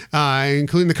 Marines,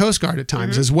 including the Coast Guard at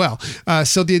times as well.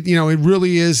 So it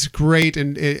really is great.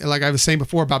 And like I was saying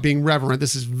before about being reverent,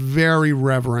 this is very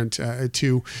reverent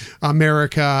to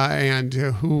America and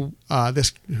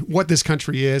what this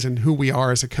country is and who we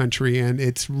are as a country. And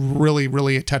it's really,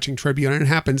 really a touching tribute, and it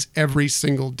happens every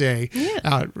single day.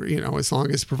 As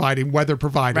long as weather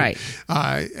provided,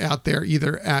 out there,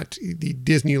 either at the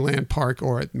Disneyland park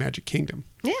or at Magic Kingdom.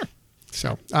 Yeah.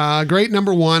 So, great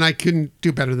number one. I couldn't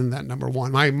do better than that number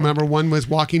one. My number one was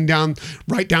walking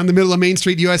right down the middle of Main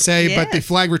Street USA, but the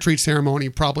flag retreat ceremony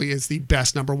probably is the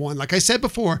best number one. Like I said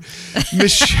before,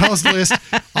 Michelle's list,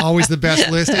 always the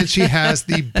best list, and she has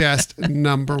the best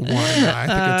number one.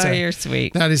 I think you're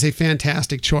sweet. That is a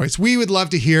fantastic choice. We would love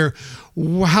to hear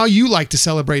how you like to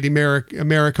celebrate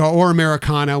America or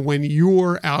Americana when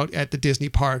you're out at the Disney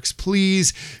parks.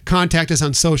 Please contact us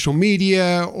on social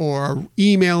media or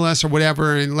email us or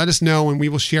whatever and let us know, and we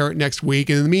will share it next week.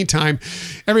 And in the meantime,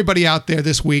 everybody out there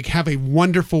this week, have a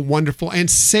wonderful, wonderful and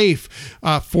safe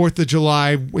 4th of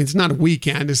July. It's not a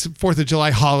weekend, it's 4th of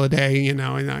July holiday, and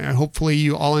hopefully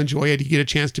you all enjoy it. You get a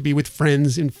chance to be with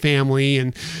friends and family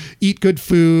and eat good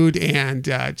food and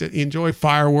to enjoy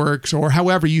fireworks or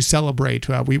however you celebrate.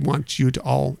 We want you to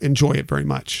all enjoy it very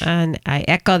much. And I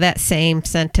echo that same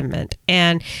sentiment.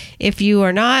 And if you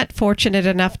are not fortunate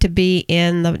enough to be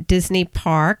in the Disney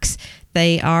parks,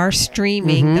 they are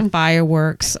streaming the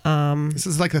fireworks. This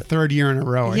is like the third year in a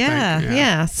row, I think.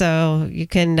 Yeah. So you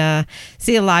can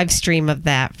see a live stream of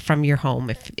that from your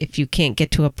home if you can't get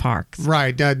to a park.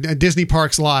 Right. Disney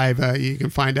Parks Live, you can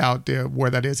find out where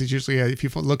that is. It's usually, if you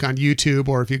look on YouTube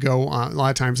or if you go a lot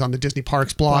of times on the Disney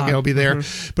Parks blog, it'll be there.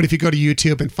 But if you go to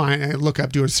YouTube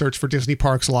and do a search for Disney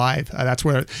Parks Live, that's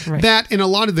where that and a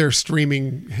lot of their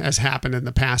streaming has happened in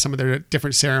the past. Some of their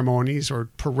different ceremonies or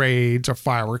parades or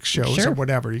fireworks shows. Or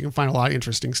whatever. You can find a lot of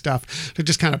interesting stuff to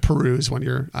just kind of peruse when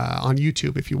you're on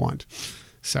YouTube if you want.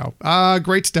 So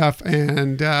great stuff.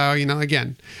 And,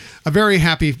 again, a very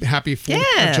happy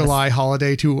 4th of July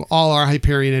holiday to all our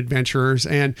Hyperion adventurers.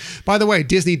 And by the way,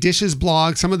 Disney Dishes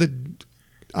blog, some of the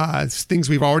things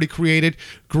we've already created,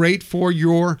 great for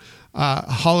your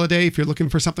holiday if you're looking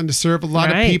for something to serve a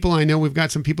lot of people. I know we've got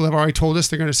some people that have already told us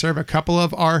they're going to serve a couple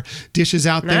of our dishes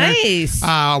out there. Nice.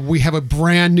 We have a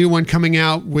brand new one coming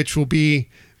out, which will be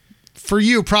for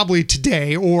you probably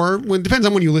today, or depends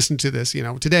on when you listen to this,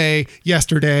 today,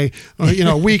 yesterday,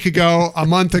 a week ago, a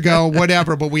month ago,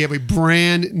 whatever. But we have a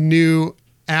brand new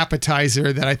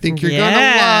appetizer that I think you're going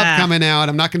to love coming out.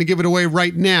 I'm not going to give it away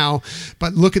right now,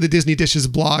 but look at the Disney Dishes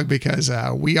blog because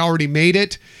we already made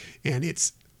it and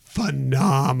it's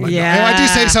phenomenal. Yeah. I do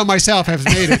say so myself. I've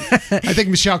made it. I think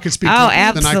Michelle could speak to it. Oh,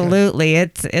 absolutely.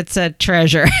 It's a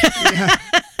treasure.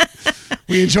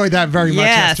 We enjoyed that very much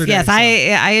yesterday. Yes, so.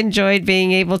 I enjoyed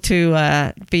being able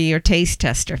to be your taste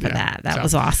tester for that. That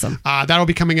was awesome. That'll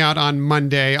be coming out on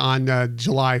Monday on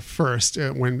July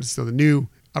 1st the new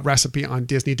a recipe on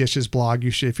Disney Dishes blog.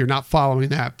 You should, if you're not following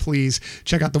that, please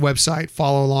check out the website,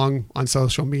 follow along on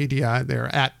social media.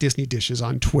 They're at Disney Dishes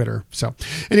on Twitter. So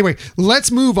anyway,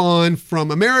 let's move on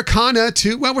from Americana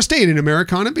to, well, we're staying in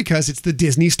Americana because it's the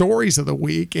Disney stories of the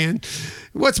week. And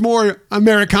what's more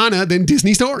Americana than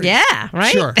Disney stories? Yeah,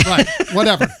 right? Sure, right.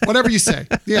 Whatever you say.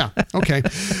 Yeah, okay.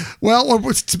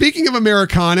 Well, speaking of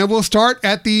Americana, we'll start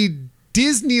at the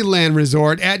Disneyland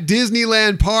Resort at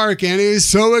Disneyland Park, and it is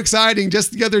so exciting.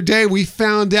 Just the other day, we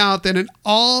found out that an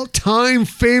all-time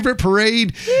favorite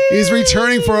parade is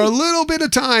returning for a little bit of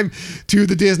time to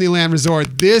the Disneyland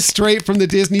Resort. This straight from the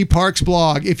Disney Parks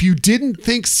blog. If you didn't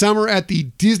think summer at the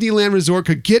Disneyland Resort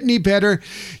could get any better,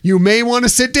 you may want to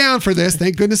sit down for this.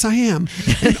 Thank goodness I am.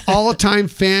 An all-time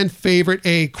fan favorite,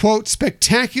 a, quote,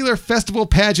 spectacular festival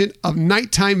pageant of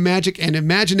nighttime magic and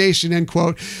imagination, end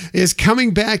quote, is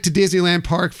coming back to Disneyland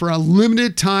Park for a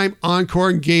limited time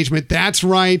encore engagement. That's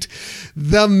right.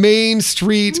 The Main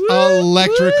Street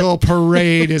Electrical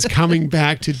Parade is coming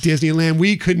back to Disneyland.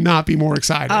 We could not be more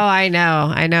excited. Oh, I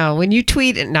know. When you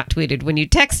when you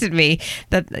texted me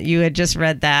that you had just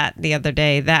read that the other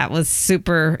day, that was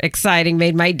super exciting.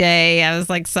 Made my day. I was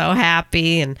like so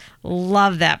happy and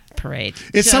love that parade.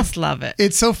 Love it.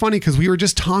 It's so funny because we were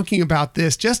just talking about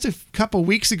this just a couple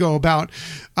weeks ago about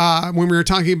when we were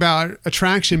talking about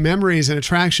attraction memories and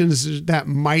attractions that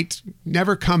might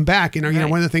never come back. You know,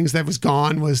 one of the things that was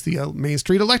gone was the Main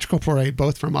Street Electrical Parade,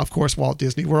 both from, of course, Walt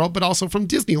Disney World, but also from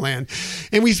Disneyland.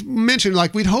 And we mentioned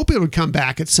like we'd hope it would come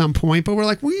back at some point, but we're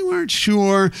like, we weren't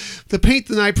sure. The Paint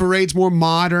the Night Parade's more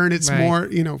modern. It's more,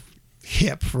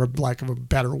 hip, for lack of a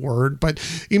better word, but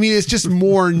I mean it's just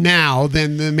more now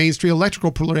than the Main Street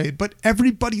Electrical Parade. But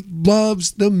everybody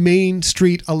loves the Main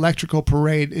Street Electrical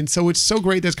Parade, and so it's so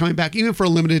great that it's coming back even for a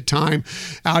limited time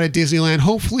out at Disneyland.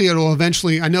 Hopefully it'll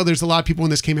eventually, I know there's a lot of people when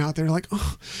this came out, they're like,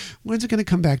 oh, when's it going to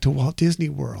come back to Walt Disney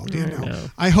World?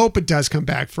 I hope it does come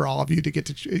back for all of you to get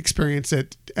to experience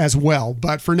it as well.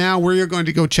 But for now, we're going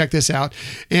to go check this out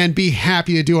and be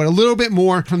happy to do it. A little bit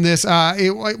more from this.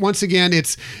 Once again,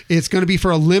 it's going to be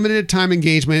for a limited time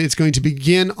engagement. It's going to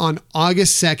begin on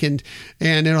August 2nd,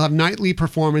 and it'll have nightly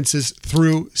performances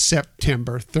through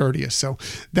September 30th. So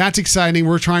that's exciting.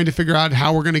 We're trying to figure out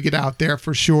how we're going to get out there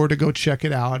for sure to go check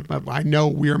it out. I know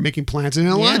we are making plans. And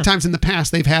a lot of times in the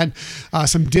past, they've had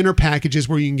some dinner packages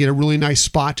where you can get a really nice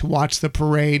spot to watch the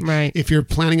parade. Right. If you're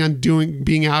planning on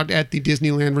being out at the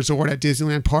Disneyland Resort at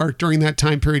Disneyland Park during that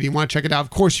time period, you want to check it out. Of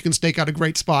course, you can stake out a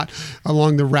great spot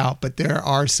along the route, but there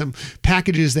are some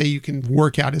packages that you can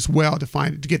work out as well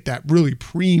to get that really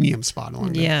premium spot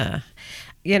along there.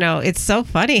 Yeah. It's so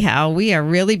funny how we are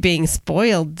really being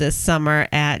spoiled this summer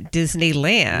at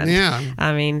Disneyland. Yeah.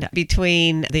 I mean,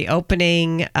 between the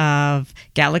opening of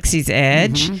Galaxy's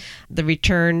Edge,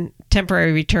 the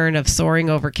temporary return of Soaring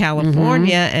Over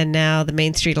California, and now the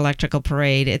Main Street Electrical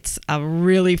Parade, it's a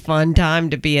really fun time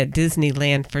to be at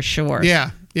Disneyland for sure.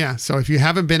 Yeah. So if you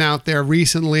haven't been out there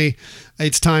recently,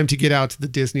 it's time to get out to the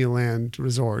Disneyland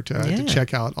Resort to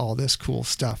check out all this cool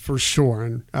stuff for sure.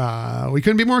 And we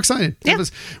couldn't be more excited. Yeah.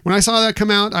 When I saw that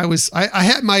come out, I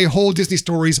had my whole Disney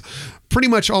stories pretty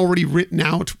much already written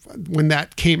out when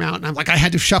that came out. And I'm like, I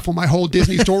had to shuffle my whole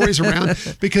Disney stories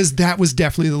around because that was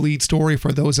definitely the lead story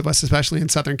for those of us, especially in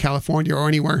Southern California or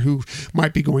anywhere who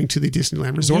might be going to the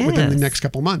Disneyland Resort within the next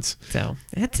couple months. So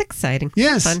it's exciting.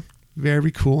 Yes. Fun.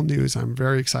 Very cool news. I'm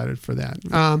very excited for that.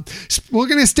 We're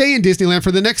going to stay in Disneyland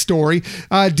for the next story.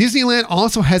 Disneyland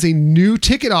also has a new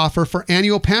ticket offer for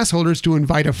annual pass holders to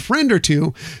invite a friend or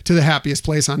two to the happiest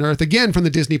place on earth. Again, from the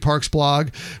Disney Parks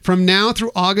blog. From now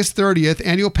through August 30th,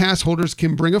 annual pass holders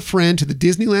can bring a friend to the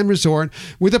Disneyland Resort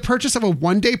with a purchase of a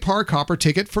one-day park hopper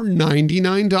ticket for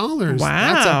 $99.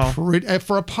 Wow. That's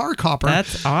for a park hopper.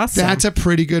 That's awesome. That's a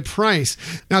pretty good price.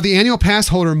 Now, the annual pass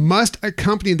holder must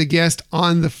accompany the guest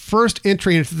on the first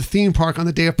entry into the theme park on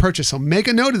the day of purchase. So make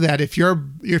a note of that. If you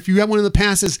have one of the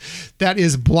passes that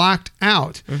is blocked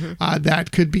out,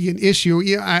 that could be an issue.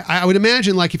 Yeah, I would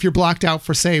imagine like if you're blocked out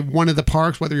for say one of the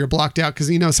parks, whether you're blocked out because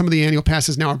some of the annual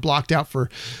passes now are blocked out for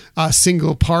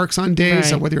single parks on days. Right.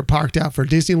 So whether you're parked out for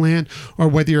Disneyland or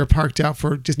whether you're parked out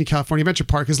for Disney California Adventure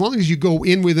Park, as long as you go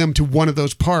in with them to one of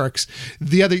those parks,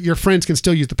 your friends can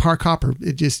still use the park hopper.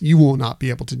 You will not be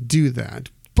able to do that.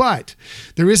 But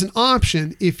there is an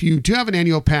option if you do have an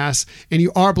annual pass and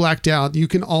you are blacked out, you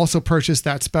can also purchase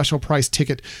that special price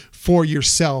ticket for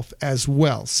yourself as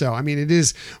well. So, I mean, it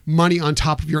is money on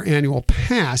top of your annual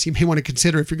pass. You may want to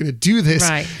consider if you're going to do this,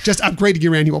 just upgrading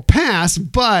your annual pass,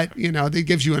 but, you know, it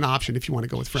gives you an option if you want to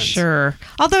go with friends. Sure.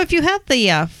 Although if you have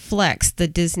the Flex, the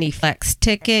Disney Flex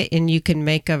ticket, and you can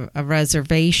make a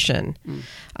reservation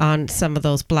on some of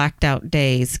those blacked out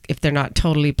days, if they're not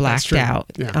totally blacked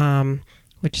out,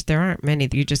 which there aren't many,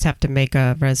 you just have to make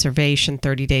a reservation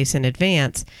 30 days in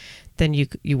advance. Then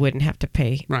you wouldn't have to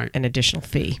pay an additional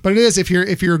fee. But it is, if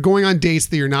you're going on dates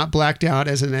that you're not blacked out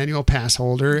as an annual pass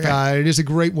holder, it is a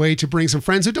great way to bring some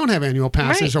friends who don't have annual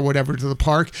passes or whatever to the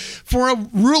park for a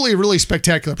really, really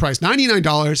spectacular price.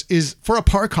 $99 is, for a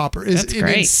park hopper, is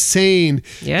an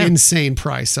insane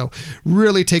price. So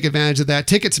really take advantage of that.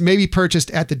 Tickets may be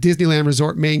purchased at the Disneyland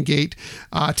Resort main gate.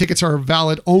 Tickets are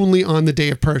valid only on the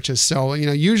day of purchase. So, you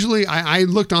know, usually I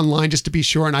looked online just to be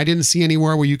sure, and I didn't see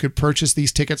anywhere where you could purchase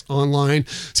these tickets online.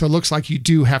 So it looks like you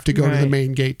do have to go to the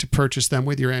main gate to purchase them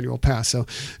with your annual pass. So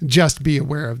just be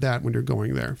aware of that when you're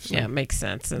going there. So. Yeah, it makes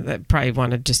sense. And they probably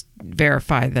want to just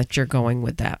verify that you're going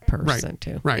with that person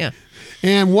too. Right. Yeah.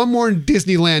 And one more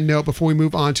Disneyland note before we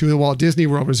move on to the Walt Disney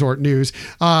World Resort news.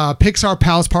 Pixar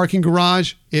Palace Parking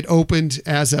Garage, it opened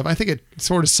as of, I think it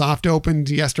sort of soft opened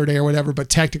yesterday or whatever, but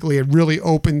technically it really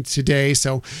opened today.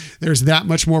 So there's that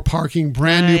much more parking,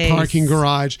 brand new parking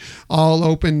garage, all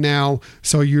open now.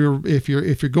 So if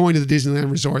you're going to the Disneyland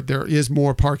Resort, there is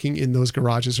more parking in those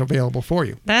garages available for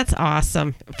you. That's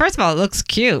awesome. First of all, it looks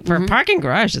cute. For a parking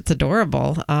garage, it's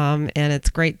adorable. And it's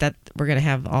great that we're going to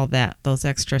have all those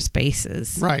extra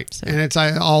spaces. Right. So. And it's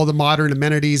all the modern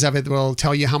amenities of it will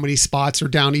tell you how many spots are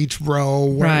down each row.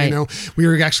 Where, you know, we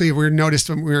noticed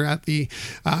when we were at the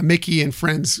Mickey and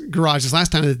Friends garages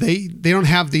last time that they don't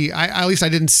have at least I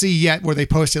didn't see yet where they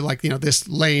posted like, you know, this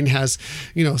lane has,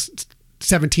 you know,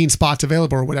 17 spots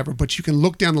available or whatever, but you can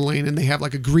look down the lane and they have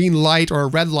like a green light or a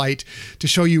red light to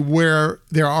show you where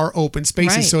there are open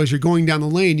spaces. So as you're going down the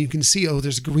lane, you can see,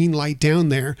 there's a green light down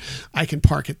there. I can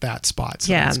park at that spot.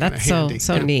 So that's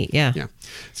so neat. Yeah.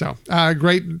 So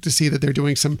great to see that they're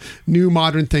doing some new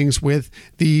modern things with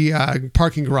the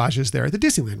parking garages there at the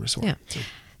Disneyland Resort. Yeah.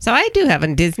 So I do have a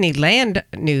Disneyland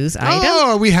news item.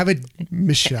 Oh, we have a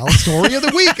Michelle story of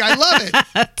the week. I love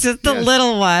it. Just a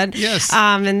little one. Yes.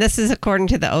 And this is according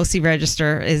to the OC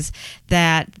Register, is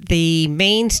that the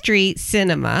Main Street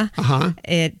Cinema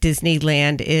at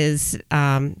Disneyland is,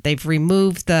 they've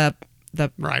removed the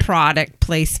product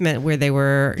placement where they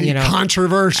were, you know,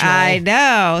 controversial. I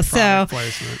know. So,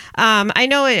 I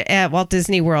know at Walt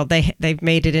Disney World they've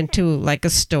made it into like a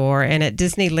store, and at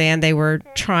Disneyland they were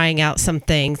trying out some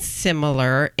things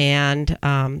similar, and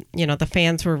you know, the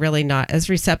fans were really not as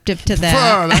receptive to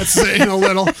that. That's saying a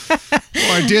little.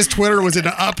 Boy, Diz Twitter was in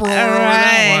an uproar over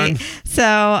that one.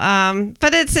 So,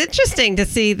 but it's interesting to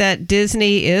see that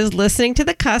Disney is listening to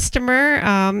the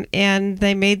customer, and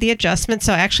they made the adjustment.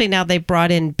 So actually now they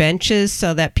brought in benches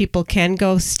so that people can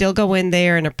still go in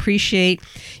there and appreciate,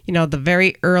 you know, the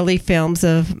very early films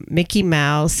of Mickey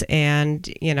Mouse. And,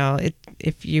 you know,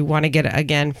 if you want to get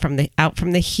again out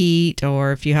from the heat,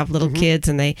 or if you have little kids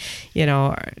and they, you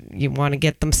know, you want to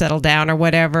get them settled down or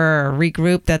whatever, or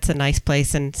regroup, that's a nice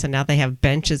place. And so now they have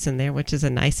benches in there, which is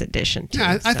a nice addition to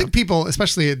it. I think people,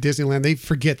 especially at Disneyland, they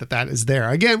forget that is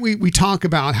there. Again, we talk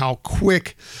about how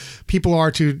quick people are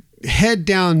to head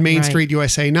down Main Street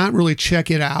USA, not really check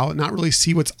it out, not really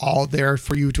see what's all there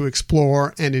for you to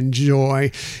explore and enjoy.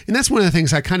 And that's one of the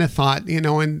things I kind of thought, you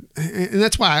know, and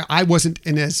that's why I wasn't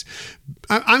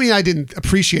I didn't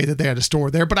appreciate that they had a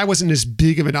store there, but I wasn't as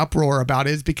big of an uproar about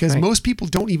it, because most people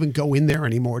don't even go in there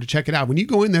anymore to check it out. When you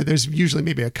go in there, there's usually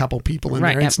maybe a couple people in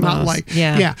there. It's not like,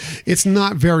 it's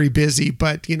not very busy,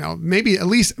 but, you know, maybe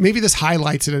this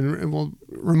highlights it and will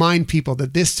remind people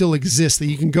that this still exists, that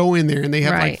you can go in there and they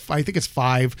have I think it's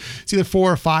either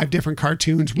 4 or 5 different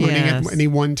cartoons running at any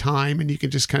one time, and you can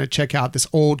just kind of check out this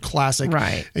old classic,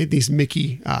 these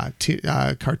Mickey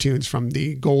cartoons from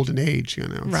the golden age, you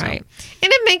know. Right.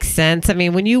 And it makes sense. I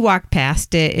mean, when you walk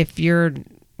past it, if you're,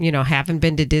 you know, haven't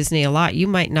been to Disney a lot, you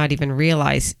might not even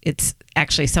realize it's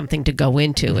actually something to go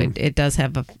into. It does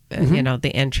have you know,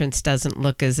 the entrance doesn't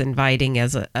look as inviting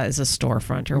as a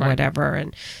storefront or whatever.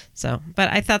 And so,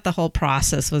 but I thought the whole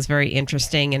process was very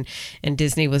interesting, and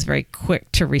Disney was very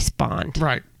quick to respond.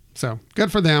 Right. So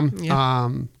good for them. Yeah.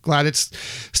 Glad it's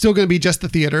still going to be just the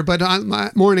theater, but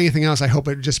more than anything else, I hope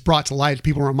it just brought to light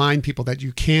people, remind people that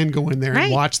you can go in there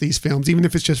and watch these films, even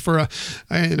if it's just for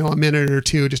a minute or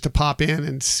two, just to pop in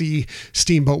and see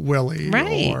Steamboat Willie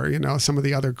or some of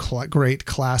the other great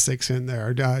classics in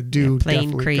there.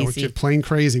 Plane Crazy. Go to Plane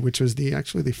Crazy, which was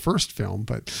actually the first film,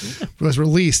 but was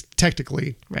released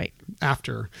technically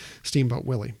after Steamboat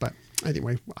Willie, but.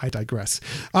 Anyway, I digress.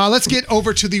 Let's get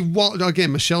over to the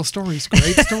again, Michelle stories,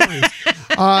 great stories.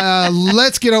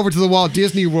 Let's get over to the Walt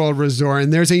Disney World Resort.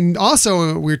 And there's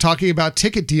also, we're talking about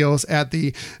ticket deals at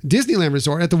the Disneyland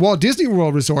Resort. At the Walt Disney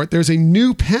World Resort, there's a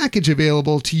new package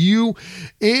available to you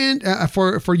and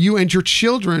for you and your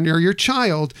children or your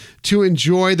child to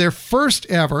enjoy their first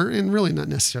ever, and really not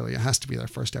necessarily, it has to be their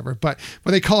first ever, but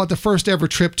what they call it the first ever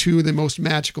trip to the most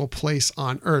magical place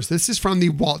on earth. This is from the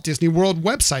Walt Disney World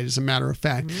website, as a matter of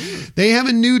fact. They have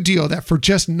a new deal that for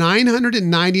just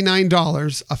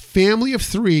 $999, a family of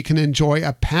 3 can enjoy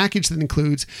a package that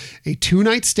includes a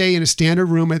 2-night stay in a standard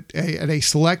room at a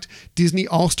select Disney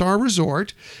All-Star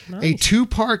Resort, a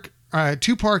two-park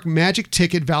Magic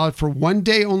ticket valid for 1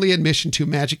 day only admission to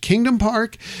Magic Kingdom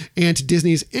Park and to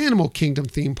Disney's Animal Kingdom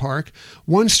theme park,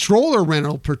 1 stroller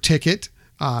rental per ticket,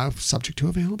 subject to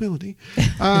availability,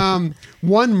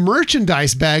 1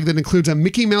 merchandise bag that includes a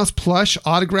Mickey Mouse plush,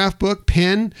 autograph book,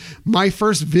 pen, My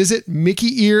First Visit,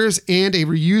 Mickey ears, and a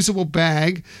reusable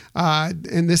bag.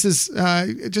 And this is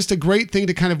just a great thing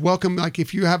to kind of welcome, like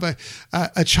if you have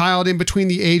a child in between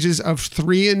the ages of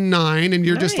 3 and 9, and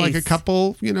you're just like a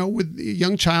couple, with a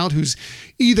young child who's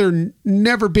either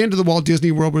never been to the Walt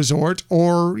Disney World Resort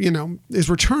or,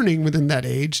 is returning within that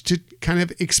age to kind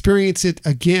of experience it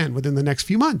again within the next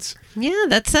few months. Yeah,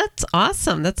 that's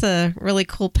awesome. That's a really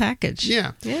cool package.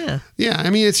 Yeah. Yeah. Yeah. I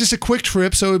mean, it's just a quick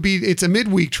trip. So it's a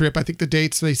midweek trip. I think the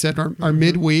dates they said are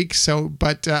midweek. So,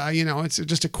 but, it's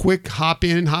just a quick hop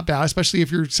in, hop out, especially if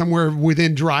you're somewhere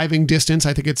within driving distance.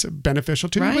 I think it's beneficial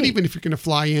too. But even if you're going to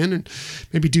fly in and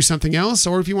maybe do something else,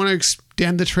 or if you want to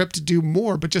extend the trip to do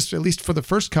more, but just at least for the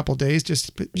first couple days,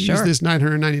 just use this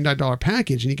 $999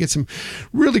 package and you get some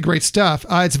really great stuff.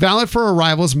 It's valid for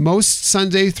arrivals most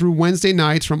Sunday through Wednesday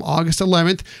nights from August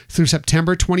 11th through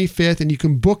September 25th, and you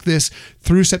can book this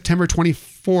through September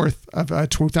 24th of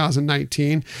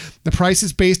 2019. The price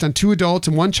is based on 2 adults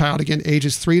and 1 child, again,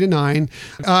 ages 3 to 9.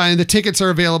 And the tickets are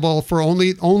available for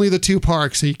only the 2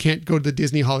 parks. So you can't go to the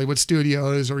Disney Hollywood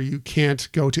Studios or you can't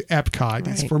go to Epcot.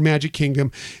 It's for Magic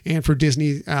Kingdom and for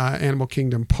Disney Animal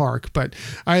Kingdom Park. But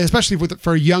especially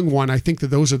for a young one, I think that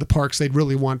those are the parks they'd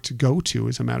really want to go to,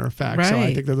 as a matter of fact. So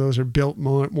I think that those are built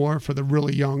more for the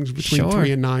really young, between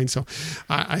 3 and 9. So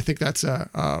I think that's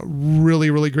a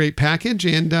really, really great package.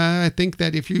 And I think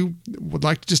that if you would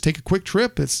like to just take a quick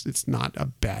trip, it's not a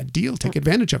bad deal. Take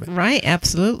advantage of it. Right,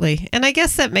 absolutely. And I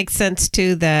guess that makes sense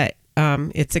too that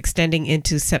it's extending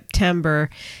into September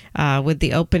with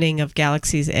the opening of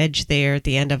Galaxy's Edge there at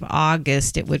the end of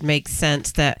August. It would make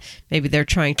sense that maybe they're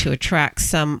trying to attract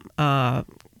some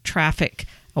traffic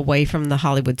away from the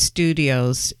Hollywood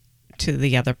studios to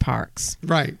the other parks.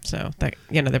 Right. So that,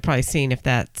 they're probably seeing if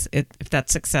that's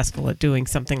successful at doing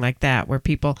something like that where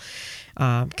people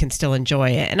can still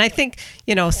enjoy it. And I think,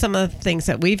 some of the things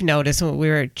that we've noticed when we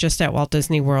were just at Walt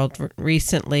Disney World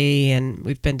recently, and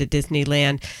we've been to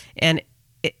Disneyland, and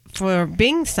for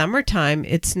being summertime,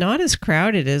 it's not as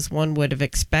crowded as one would have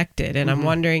expected. And I'm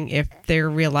wondering if they're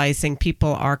realizing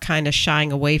people are kind of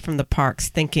shying away from the parks,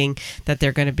 thinking that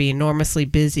they're going to be enormously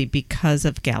busy because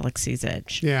of Galaxy's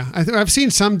Edge. Yeah. I've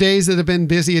seen some days that have been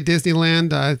busy at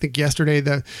Disneyland. I think yesterday,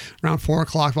 around 4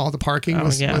 o'clock, all the parking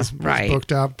was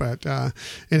booked up. But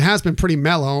it has been pretty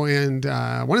mellow. And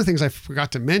one of the things I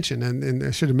forgot to mention, and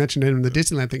I should have mentioned it in the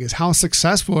Disneyland thing, is how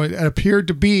successful it appeared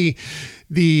to be,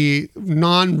 the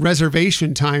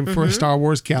non-reservation time for Star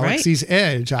Wars Galaxy's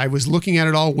Edge. I was looking at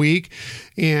it all week,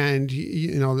 and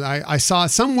I saw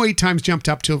some wait times jumped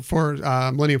up to for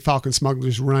Millennium Falcon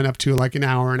Smugglers Run up to like an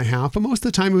hour and a half, but most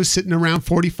of the time it was sitting around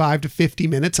 45 to 50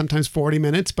 minutes, sometimes 40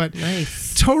 minutes, but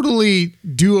totally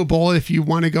doable if you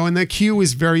want to go. And the queue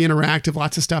is very interactive,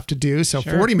 lots of stuff to do. So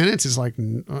 40 minutes is like,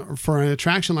 for an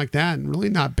attraction like that, really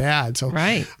not bad. So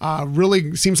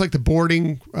really seems like the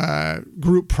boarding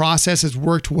group process has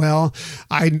worked well.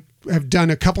 I have done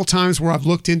a couple times where I've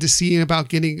looked into seeing about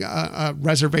getting a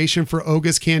reservation for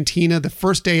Oga's Cantina. The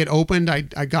first day it opened, I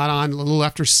got on a little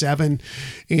after 7,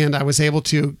 and I was able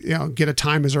to get a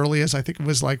time as early as, I think it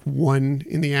was like 1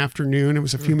 in the afternoon. It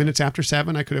was a few minutes after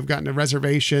 7. I could have gotten a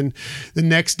reservation. The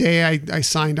next day I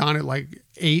signed on at like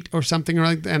 8 or something,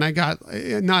 and I got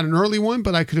not an early one,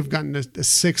 but I could have gotten a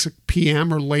 6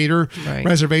 p.m. or later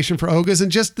reservation for Oga's.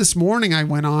 And just this morning I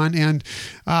went on, and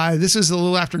this is a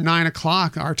little after 9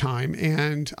 o'clock our time,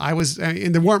 and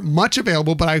and there weren't much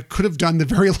available, but I could have done the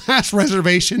very last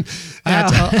reservation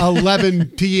at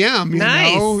 11 p.m.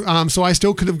 Nice. So I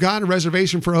still could have gotten a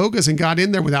reservation for Oga's and got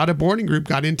in there without a boarding group,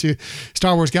 got into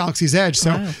Star Wars Galaxy's Edge.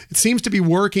 So it seems to be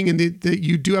working, and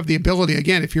you do have the ability,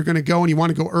 again, if you're going to go and you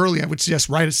want to go early, I would suggest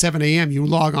right at 7 a.m. you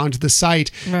log onto the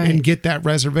site and get that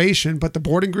reservation. But the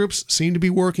boarding groups seem to be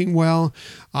working well.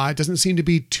 It doesn't seem to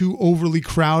be too overly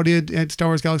crowded at Star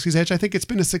Wars Galaxy's Edge. I think it's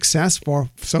been a success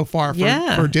so far for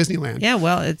Disneyland. Yeah,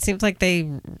 well, it seems like they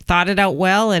thought it out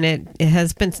well, and it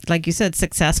has been, like you said,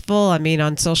 successful. I mean,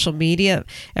 on social media,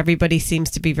 everybody seems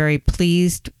to be very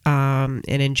pleased and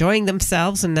enjoying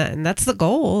themselves, and that's the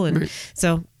goal. And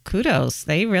so kudos.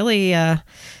 They really,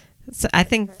 I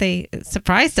think they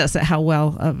surprised us at how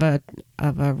well of a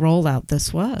rollout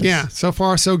this was. Yeah, so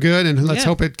far so good, and let's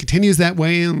hope it continues that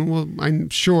way. And I'm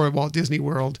sure Walt Disney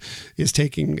World is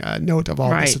taking note of all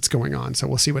this that's going on. So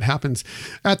we'll see what happens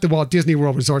at the Walt Disney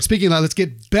World Resort. Speaking of that, let's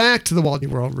get back to the Walt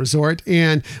Disney World Resort.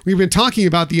 And we've been talking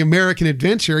about the American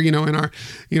Adventure, in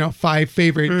our 5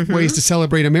 favorite ways to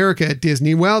celebrate America at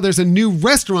Disney. Well, there's a new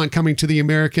restaurant coming to the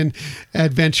American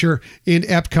Adventure in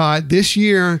Epcot this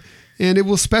year, and it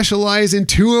will specialize in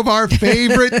 2 of our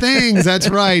favorite things. That's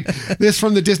right. This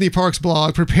from the Disney Parks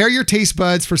blog. Prepare your taste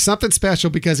buds for something special,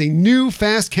 because a new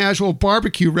fast casual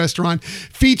barbecue restaurant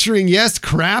featuring,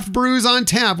 craft brews on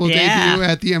tap will debut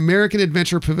at the American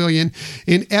Adventure Pavilion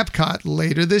in Epcot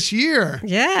later this year.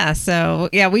 Yeah. So,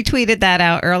 we tweeted that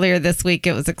out earlier this week.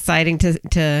 It was exciting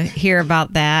to hear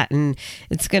about that. And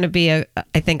it's going to be,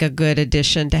 I think, a good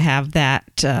addition to have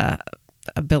that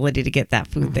ability to get that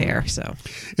food there. So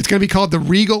it's going to be called the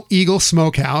Regal Eagle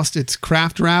Smokehouse. It's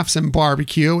craft rafts and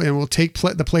barbecue, and will take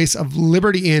the place of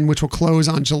Liberty Inn, which will close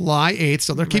on July 8th.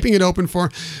 So they're keeping it open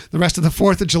for the rest of the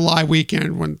 4th of July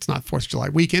weekend, when it's not 4th of July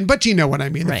weekend, but you know what I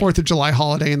mean, the 4th of July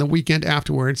holiday and the weekend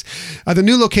afterwards. The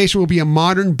new location will be a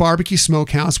modern barbecue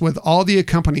smokehouse with all the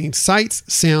accompanying sights,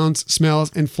 sounds,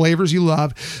 smells, and flavors you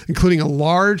love, including a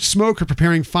large smoker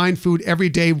preparing fine food every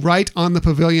day right on the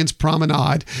pavilion's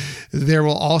promenade. There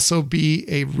will also be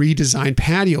a redesigned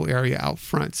patio area out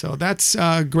front. So that's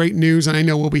great news. And I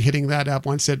know we'll be hitting that up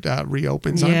once it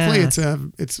reopens. Hopefully they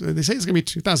say it's going to be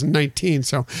 2019.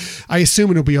 So I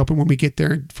assume it'll be open when we get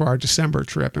there for our December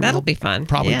trip. And that'll be fun.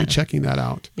 Probably be checking that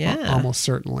out. Yeah. Almost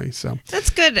certainly. So that's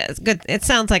good. It's good. It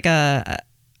sounds like a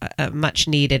much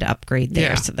needed upgrade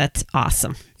there. So that's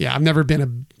awesome. Yeah. I've never been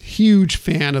a huge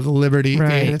fan of the Liberty,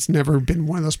 and it's never been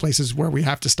one of those places where we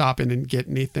have to stop in and get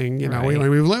anything.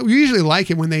 We usually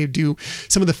like it when they do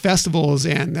some of the festivals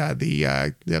and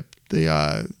the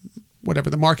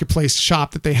marketplace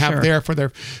shop that they have there for their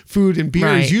food and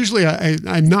beer is usually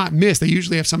a not miss. They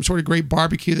usually have some sort of great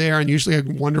barbecue there, and usually a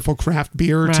wonderful craft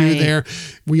beer or two there.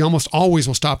 We almost always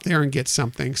will stop there and get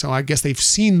something. So I guess they've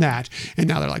seen that, and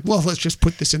now they're like, well, let's just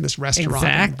put this in this restaurant.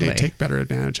 Exactly. And they take better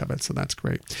advantage of it. So that's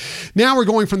great. Now we're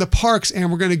going from the parks,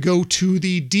 and we're going to go to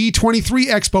the D23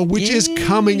 Expo, which is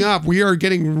coming up. We are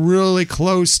getting really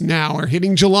close now. We're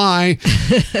hitting July.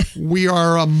 We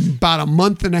are about a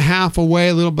month and a half away,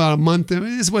 a little about a month.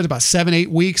 It's about 7-8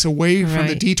 weeks away from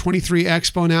the D23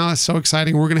 Expo now. It's so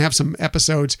exciting. We're going to have some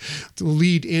episodes to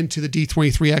lead into the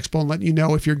D23 Expo and let you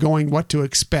know, if you're going, what to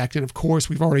expect. And of course,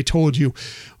 we've already told you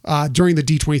during the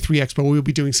D23 Expo, we'll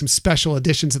be doing some special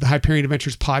editions of the Hyperion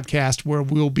Adventures podcast, where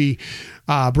we'll be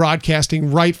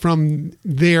broadcasting right from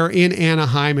there in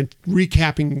Anaheim and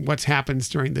recapping what happens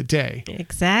during the day.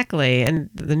 Exactly. And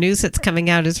the news that's coming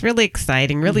out is really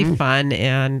exciting, really fun,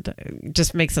 and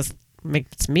just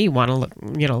makes me want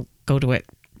to go to it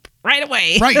right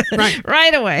away. Right away.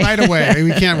 Right away.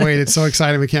 We can't wait. It's so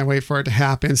exciting. We can't wait for it to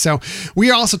happen. So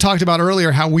we also talked about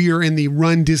earlier how we are in the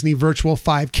Run Disney Virtual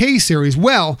 5K series.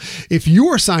 Well, if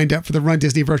you're signed up for the Run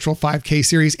Disney Virtual 5K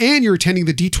series and you're attending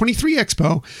the D23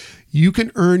 Expo, you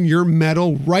can earn your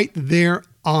medal right there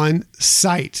on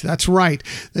site. That's right.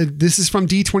 This is from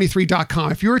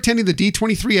D23.com. If you're attending the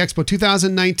D23 Expo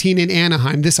 2019 in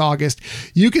Anaheim this August,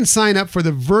 you can sign up for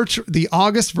the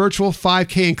August Virtual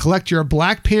 5K and collect your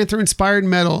Black Panther inspired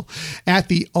medal at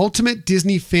the Ultimate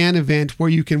Disney Fan Event, where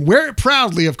you can wear it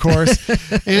proudly, of course.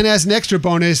 And as an extra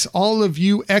bonus, all of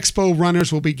you Expo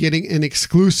runners will be getting an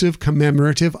exclusive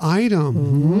commemorative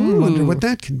item. Wonder what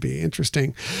that can be.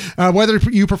 Interesting. Whether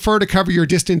you prefer to cover your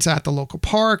distance at the local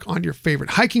park, on your favorite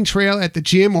hiking trail, at the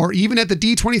gym, or even at the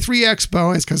D23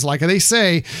 Expo. It's because, like they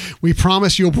say, we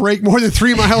promise you'll break more than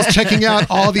 3 miles checking out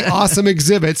all the awesome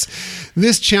exhibits.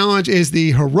 This challenge is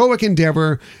the heroic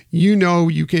endeavor we know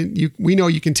you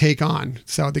can take on.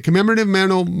 So the commemorative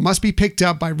medal must be picked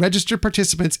up by registered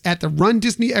participants at the Run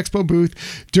Disney Expo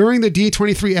booth during the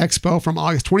D23 Expo from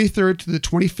August 23rd to the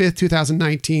 25th,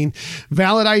 2019.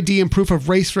 Valid ID and proof of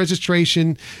race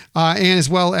registration, and as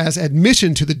well as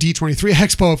admission to the D23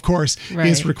 Expo, of course,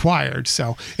 is required.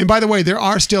 So, and by the way, there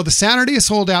are still, the Saturday is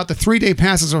sold out. The 3-day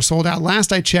passes are sold out.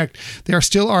 Last I checked, there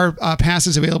still are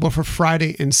passes available for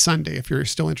Friday and Sunday if you're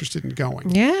still interested in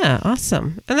going. Yeah,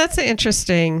 awesome. And that's an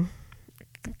interesting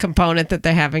component that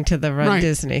they're having to the Run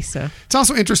Disney. So it's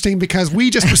also interesting because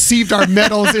we just received our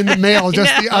medals in the mail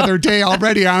just the other day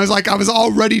already. I was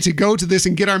all ready to go to this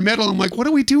and get our medal. I'm like, what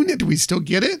are we doing? Do we still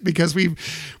get it? Because we've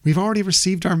already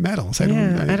received our medals. I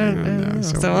don't know.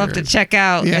 So we'll have to check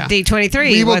out at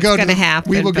D23 what's going to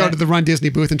happen. We will go to the Run Disney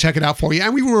booth and check it out for you,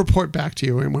 and we will report back to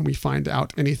you and when we find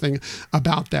out anything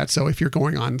about that. So if you're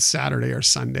going on Saturday or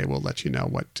Sunday, we'll let you know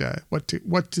what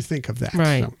to think of that.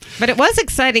 Right. So. But it was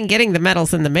exciting getting the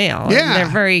medals in the mail. Yeah. And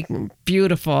they're very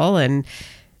beautiful, and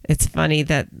it's funny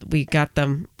that we got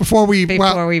them before we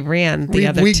ran the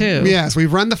other two. Yes, we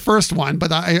run the first one,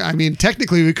 but I mean,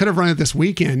 technically we could have run it this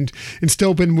weekend and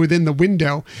still been within the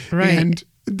window. Right. And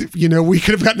we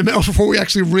could have gotten the medal before we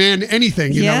actually ran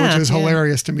anything, which is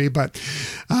hilarious to me. But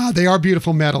they are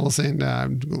beautiful medals, and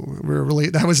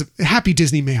that was Happy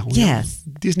Disney Mail. Yes.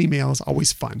 Disney Mail is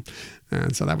always fun.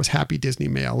 And so that was Happy Disney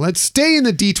Mail. Let's stay in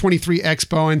the D23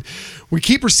 Expo, and we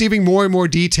keep receiving more and more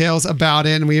details about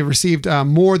it. And we have received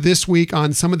more this week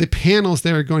on some of the panels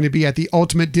that are going to be at the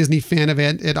Ultimate Disney Fan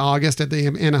Event in August at the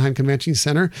Anaheim Convention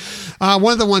Center.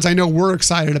 One of the ones I know we're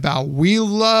excited about. We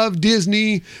love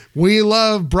Disney. We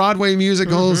love Broadway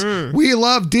musicals. Mm-hmm. We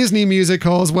love Disney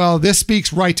musicals. Well, this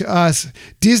speaks right to us.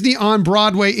 Disney on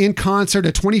Broadway in concert,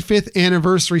 a 25th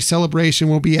anniversary celebration,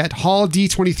 will be at Hall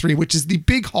D23, which is the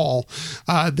big hall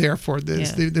there for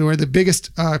this, where the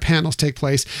biggest panels take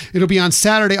place. It'll be on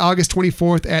Saturday, August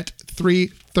 24th at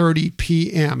 3:30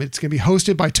 p.m. It's going to be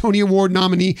hosted by Tony Award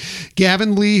nominee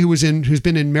Gavin Lee, who's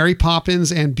been in Mary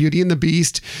Poppins and Beauty and the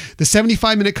Beast. The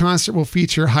 75-minute concert will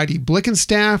feature Heidi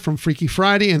Blickenstaff from Freaky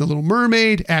Friday and The Little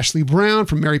Mermaid, Ashley Brown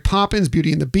from Mary Poppins,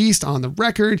 Beauty and the Beast, On the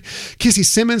Record, Kissy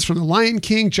Simmons from The Lion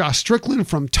King, Josh Strickland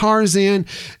from Tarzan,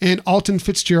 and Alton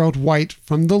Fitzgerald White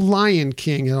from The Lion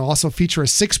King. It'll also feature a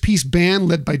 6-piece band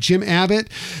led by Jim Abbott,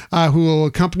 who will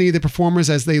accompany the performers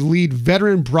as they lead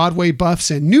veteran Broadway buffs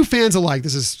and new fans alike.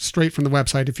 This is straight from the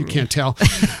website, if you can't tell.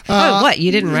 What?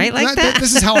 You didn't write like that?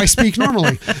 This is how I speak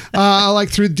normally.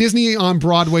 Through Disney on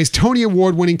Broadway's Tony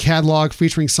Award-winning catalog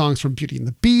featuring songs from Beauty and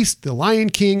the Beast, The Lion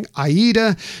King,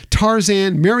 Aida,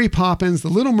 Tarzan, Mary Poppins, The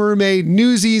Little Mermaid,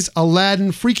 Newsies,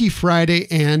 Aladdin, Freaky Friday,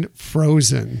 and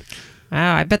Frozen.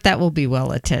 Wow, I bet that will be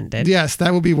well attended. Yes,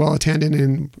 that will be well attended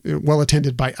and well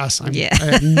attended by us. I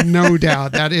have no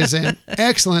doubt. That is an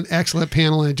excellent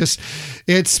panel, and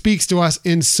it speaks to us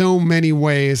in so many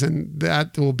ways, and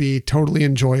that will be totally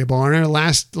enjoyable. And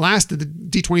last at the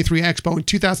D23 Expo in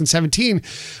 2017,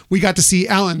 we got to see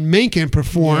Alan Menken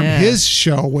perform his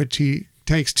show, which he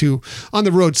takes to on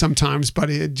the road sometimes, but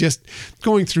it just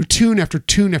going through tune after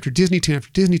tune after Disney tune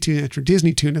after Disney tune after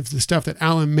Disney tune of the stuff that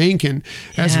Alan Menken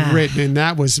has written, and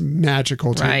that was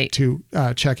magical to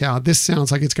check out. This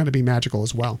sounds like it's going to be magical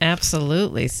as well.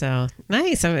 Absolutely. So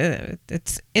nice. I mean,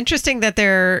 it's interesting that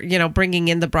they're bringing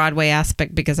in the Broadway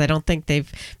aspect, because I don't think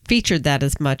they've featured that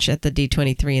as much at the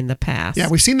D23 in the past. Yeah,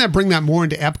 we've seen that bring that more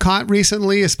into Epcot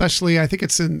recently, especially I think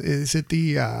it's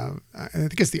the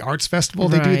Arts Festival.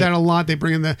 They do that a lot. They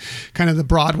bring in the kind of the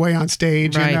Broadway on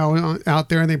stage, out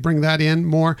there, and they bring that in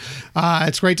more.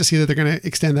 It's great to see that they're going to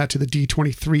extend that to the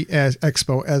D23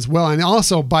 Expo as well. And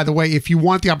also, by the way, if you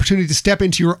want the opportunity to step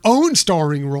into your own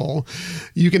starring role,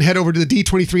 you can head over to the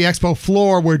D23 Expo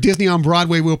floor, where Disney on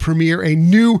Broadway will premiere a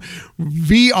new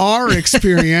VR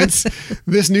experience.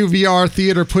 This new VR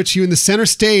theater puts you in the center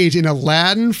stage in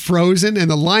Aladdin, Frozen, and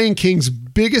The Lion King's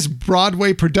biggest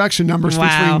Broadway production numbers,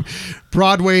 featuring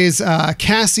Broadway's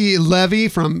Cassie Levy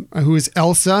who is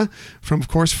Elsa from, of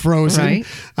course, Frozen.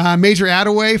 Major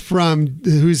Attaway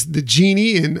who's the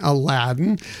genie in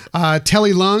Aladdin.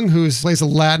 Telly Lung, who plays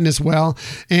Aladdin as well,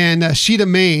 and Sheeta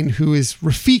Main, who is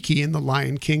Rafiki in The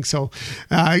Lion King. So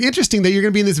interesting that you're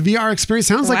going to be in this VR experience.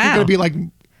 Sounds like you're going to be like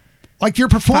you're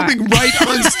performing right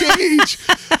on stage.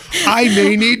 I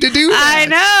may need to do that. I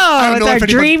know. It's our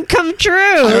dream come true.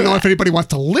 I don't know if anybody wants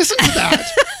to listen to that,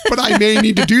 but I may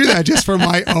need to do that just for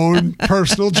my own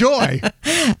personal joy.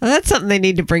 Well, that's something they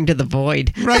need to bring to the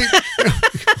Void. Right.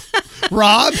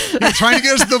 Rob, you're trying to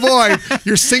get us to the void.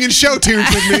 You're singing show tunes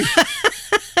with me.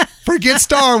 Forget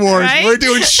Star Wars. Right? We're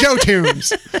doing show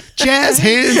tunes. Jazz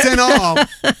hands and all.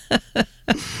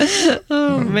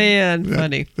 Oh man,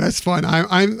 funny. That's fun.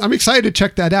 I'm excited to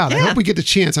check that out. I Yeah. hope we get the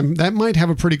chance. That might have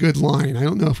a pretty good line. I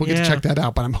don't know if we'll get to Yeah. check that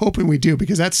out, but I'm hoping we do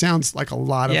because that sounds like a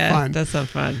lot of Yeah, fun. that's so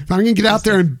fun. If I'm going to get out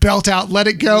there and belt out Let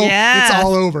It Go, Yeah. it's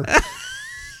all over.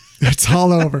 It's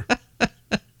all over.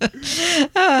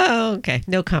 Oh, okay.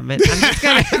 No comment.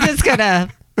 I'm just gonna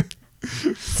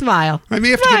smile. I may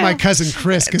have to get my cousin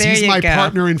Chris because There he's you my go.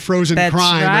 partner in Frozen That's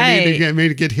Crime. right. I need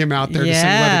to get him out there to sing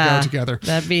Let It Go together.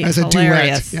 That'd be as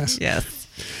hilarious. a duet. Yes. Yes.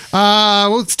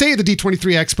 We'll stay at the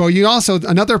D23 Expo. You also,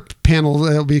 another panel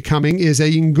that will be coming is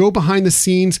that you can go behind the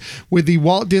scenes with the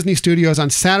Walt Disney Studios on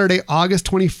Saturday, August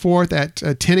 24th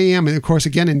at 10 a.m. And of course,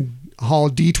 again, in Hall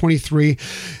D23.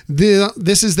 They're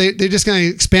just going to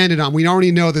expand it on. We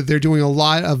already know that they're doing a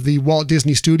lot of the Walt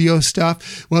Disney Studios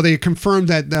stuff. Well, they confirmed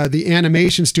that the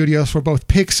animation studios for both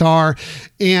Pixar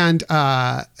and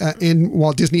in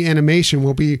Walt Disney Animation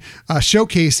will be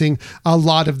showcasing a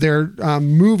lot of their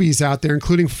movies out there,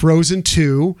 including Frozen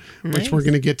 2, which we're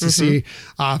going to get to see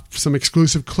some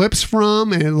exclusive clips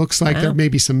from, and it looks like there may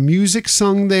be some music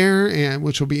sung there, and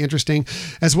which will be interesting,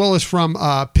 as well as from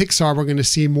Pixar. We're going to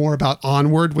see more about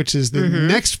Onward, which is the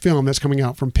next film that's coming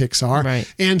out from Pixar,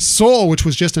 Right. and Soul, which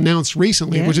was just announced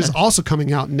recently, which is Yeah. also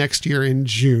coming out next year in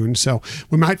June. So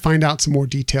we might find out some more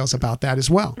details about that as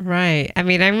well. Right. I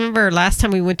mean, I remember last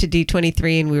time we went to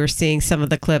D23 and we were seeing some of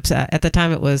the clips. At the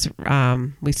time, it was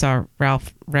we saw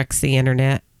Ralph Wrecks the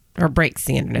Internet. Or breaks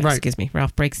the internet, Right. excuse me.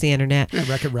 Ralph breaks the internet. Yeah,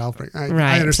 Wreck-It Ralph. I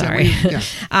Right. understand. Sorry.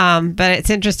 Yeah. But it's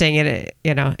interesting. It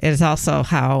is also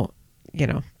how,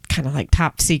 kind of like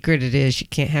top secret it is. You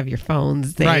can't have your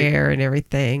phones there Right. and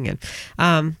everything.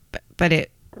 And, but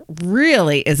it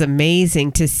really is amazing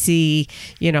to see,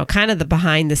 kind of the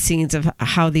behind the scenes of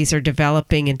how these are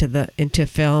developing into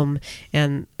film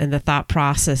and the thought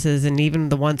processes, and even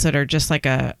the ones that are just like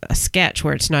a sketch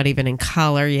where it's not even in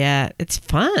color yet. It's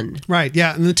fun. Right,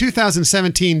 yeah. In the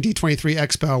 2017 D23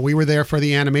 Expo, we were there for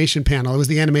the animation panel. It was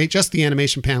just the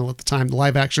animation panel at the time. The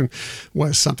live action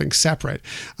was something separate.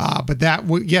 But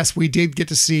yes, we did get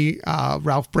to see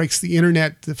Ralph Breaks the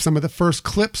Internet, some of the first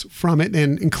clips from it,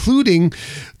 and including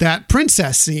that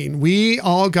princess scene. We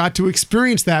all got to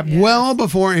experience that well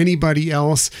before anybody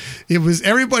else.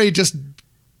 Everybody just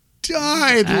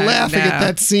died laughing at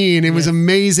that scene. It was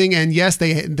amazing. And yes,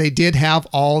 they did have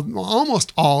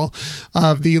almost all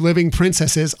of the living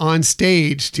princesses on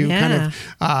stage to kind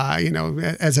of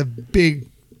as a big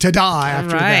ta-da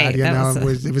after Right. that.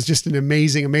 It was just an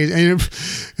amazing, and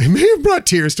it may have brought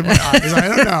tears to my eyes. I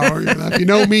don't know. If you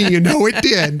know me, you know it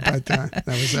did. But that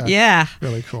was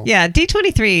really cool. Yeah,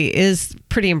 D23 is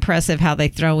pretty impressive how they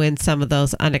throw in some of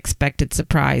those unexpected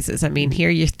surprises. I mean, here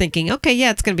you're thinking, okay,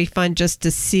 yeah, it's going to be fun just to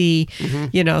see,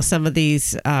 some of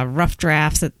these rough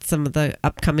drafts at some of the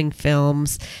upcoming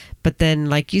films. But then,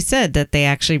 like you said, that they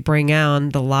actually bring on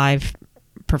the live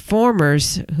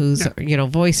performers whose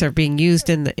voice are being used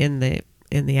in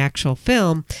the actual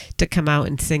film to come out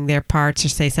and sing their parts or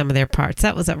say some of their parts.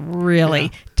 That was a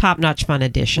really top-notch fun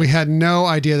addition. We had no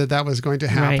idea that was going to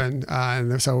happen,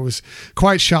 and so it was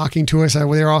quite shocking to us. They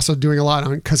were also doing a lot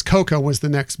on, because Coco was the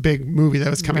next big movie that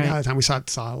was coming out at the time. We saw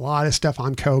a lot of stuff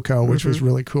on Coco, which was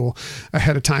really cool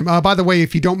ahead of time. By the way,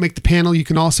 if you don't make the panel, you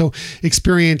can also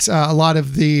experience a lot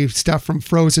of the stuff from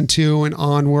Frozen 2 and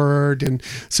Onward and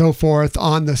so forth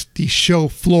on the show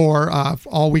floor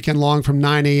all weekend long from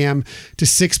 9 a.m. to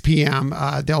 6 p.m.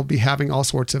 They'll be having all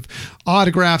sorts of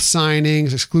autograph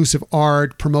signings, exclusive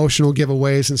art, promotional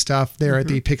giveaways and stuff there at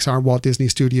the Pixar Walt Disney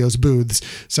Studios booths.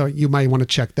 So you might want to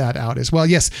check that out as well.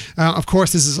 Yes, of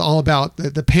course, this is all about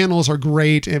the panels are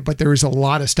great, but there is a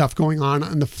lot of stuff going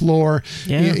on the floor.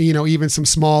 Yeah. Even some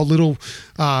small little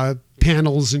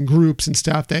panels and groups and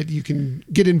stuff that you can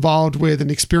get involved with and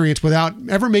experience without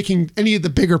ever making any of the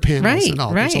bigger panels and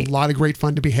all. There's a lot of great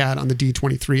fun to be had on the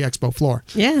D23 Expo floor.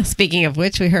 Yeah, speaking of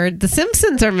which, we heard The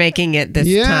Simpsons are making it this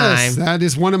time. Yes, that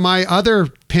is one of my other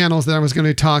panels that I was going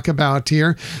to talk about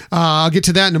here. I'll get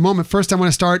to that in a moment. First, I want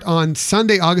to start on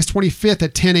Sunday, August 25th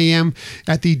at 10 a.m.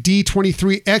 at the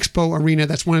D23 Expo Arena.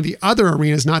 That's one of the other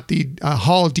arenas, not the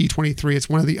Hall of D23. It's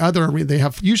one of the other arenas. They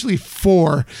have usually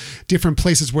 4 different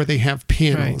places where they have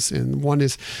panels. And one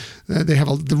is, they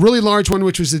have the really large one,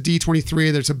 which was the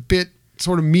D23. There's a bit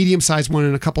sort of medium-sized one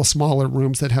and a couple smaller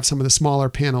rooms that have some of the smaller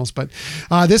panels. But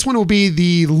this one will be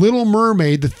the Little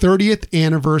Mermaid, the 30th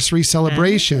anniversary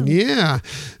celebration. Yeah.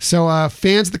 So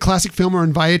fans of the classic film are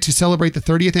invited to celebrate the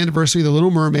 30th anniversary of The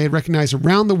Little Mermaid, recognized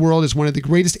around the world as one of the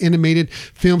greatest animated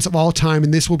films of all time.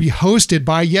 And this will be hosted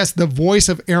by, yes, the voice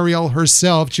of Ariel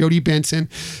herself, Jodie Benson.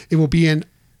 It will be an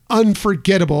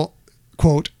unforgettable,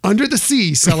 quote, under the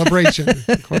sea celebration,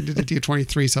 according to the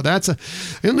D23. So I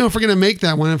don't know if we're going to make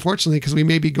that one, unfortunately, because we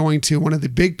may be going to one of the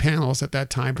big panels at that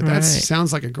time, but that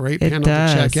sounds like a great panel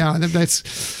to check out.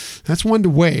 That's one to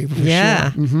wave.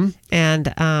 Yeah. Sure.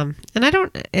 Mm-hmm.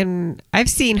 And I've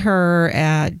seen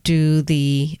her do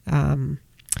the,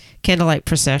 Candlelight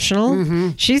Processional. Mm-hmm.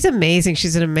 She's amazing.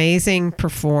 She's an amazing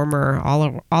performer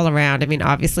all around. I mean,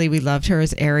 obviously we loved her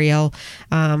as Ariel.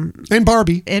 And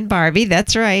Barbie.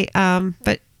 That's right.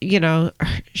 But,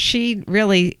 she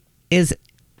really is,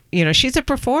 she's a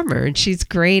performer and she's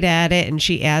great at it, and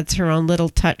she adds her own little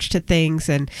touch to things.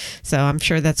 And so I'm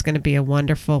sure that's going to be a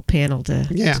wonderful panel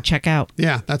to check out.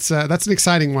 Yeah, that's an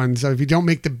exciting one. So if you don't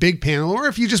make the big panel, or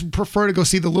if you just prefer to go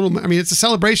see it's a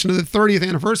celebration of the 30th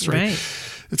anniversary. Right.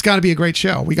 It's got to be a great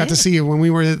show. We got to see it when we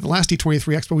were at the last D23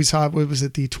 Expo. We saw, what was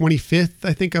it, the 25th,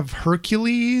 I think, of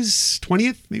Hercules?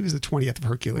 20th? Maybe it was the 20th of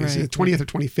Hercules. Right. 20th or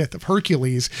 25th of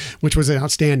Hercules, which was an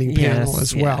outstanding panel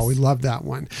as well. Yes. We loved that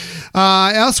one.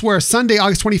 Elsewhere, Sunday,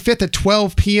 August 25th at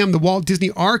 12 p.m., the Walt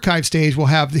Disney Archive stage will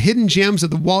have the hidden gems of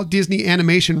the Walt Disney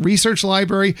Animation Research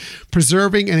Library,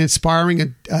 preserving and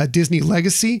inspiring a Disney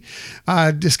legacy.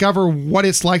 Discover what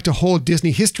it's like to hold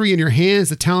Disney history in your hands.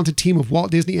 The talented team of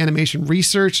Walt Disney Animation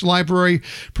Research Library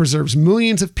preserves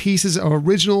millions of pieces of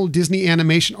original Disney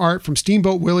animation art from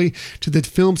Steamboat Willie to the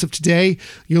films of today.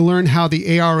 You'll learn how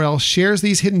the ARL shares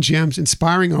these hidden gems,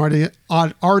 inspiring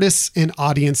artists and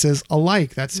audiences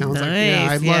alike. That sounds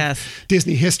I love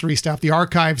Disney history stuff. The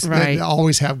archives they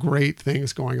always have great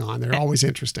things going on. They're always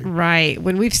interesting. Right.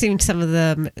 When we've seen some of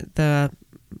the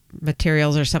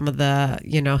materials or some of the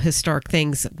historic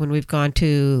things when we've gone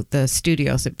to the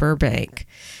studios at Burbank,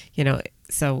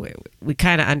 so we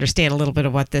kind of understand a little bit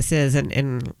of what this is.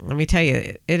 And let me tell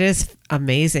you, it is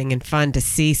amazing and fun to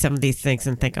see some of these things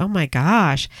and think, oh my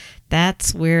gosh,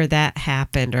 that's where that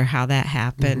happened or how that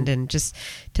happened. Mm-hmm. And just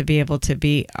to be able to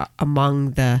be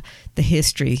among the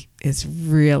history is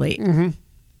really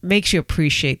makes you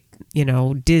appreciate,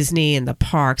 Disney and the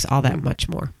parks, all that much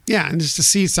more. Yeah, and just to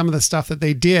see some of the stuff that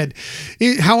they did,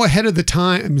 how ahead of the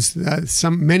times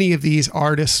many of these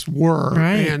artists were,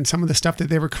 and some of the stuff that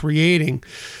they were creating,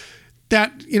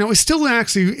 that is still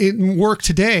actually in work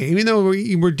today. Even though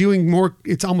we're doing more,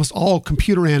 it's almost all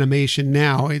computer animation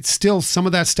now. It's still some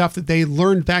of that stuff that they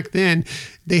learned back then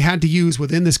they had to use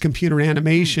within this computer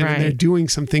animation, and they're doing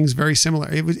some things very similar.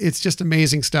 It's just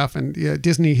amazing stuff, and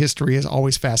Disney history is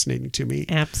always fascinating to me.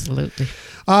 Absolutely.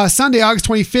 Sunday, August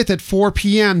 25th at 4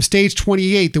 p.m., Stage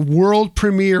 28, the world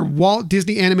premiere Walt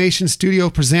Disney Animation Studio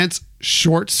presents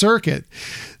Short Circuit.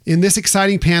 In this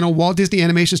exciting panel, Walt Disney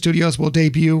Animation Studios will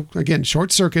debut, again,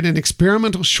 Short Circuit, an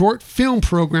experimental short film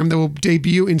program that will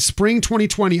debut in spring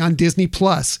 2020 on Disney+.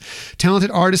 Talented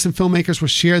artists and filmmakers will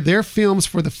share their films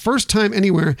for the first time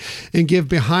anywhere and give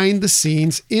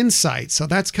behind-the-scenes insights. So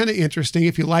that's kind of interesting.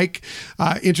 If you like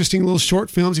interesting little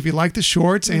short films, if you like the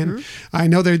shorts, and I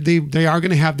know they are going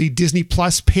to have the Disney+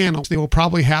 panel. They will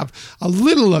probably have a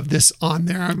little of this on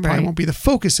there. It probably won't be the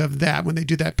focus of that when they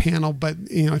do that panel, but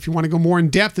if you want to go more in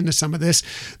depth into some of this,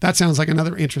 that sounds like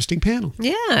another interesting panel.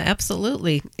 Yeah,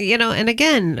 absolutely. And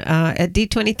again, at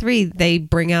D23, they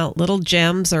bring out little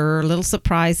gems or little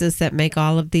surprises that make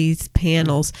all of these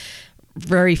panels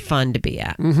very fun to be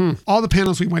at. All the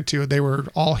panels we went to, they were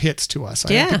all hits to us. I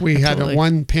think we absolutely. had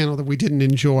one panel that we didn't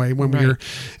enjoy when we were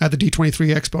at the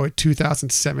D23 Expo at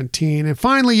 2017. And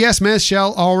finally, yes,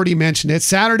 Michelle already mentioned it,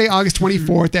 Saturday, August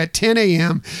 24th at 10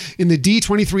 a.m. in the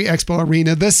D23 Expo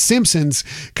Arena, The Simpsons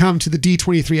come to the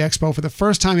D23 Expo for the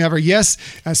first time ever. Yes,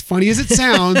 as funny as it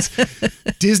sounds,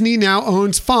 Disney now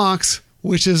owns Fox,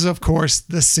 which is, of course,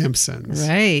 The Simpsons.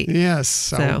 Right. Yes.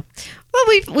 So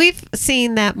well, we've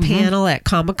seen that panel at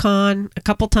Comic-Con a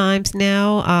couple times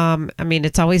now.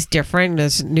 It's always different.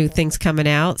 There's new things coming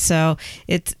out, so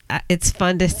it's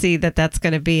fun to see that that's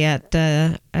going to be at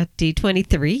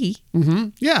D23.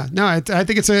 Yeah. No, I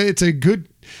think it's a good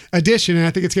addition, and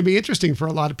I think it's going to be interesting for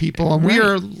a lot of people. And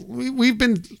we've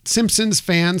been Simpsons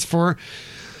fans for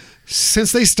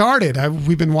since they started.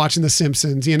 We've been watching The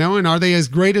Simpsons, and are they as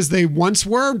great as they once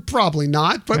were? Probably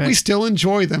not, but we still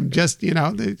enjoy them just,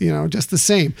 just the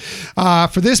same.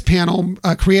 For this panel,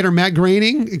 creator Matt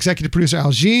Groening, executive producer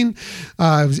Al Jean,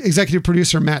 executive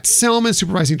producer Matt Selman,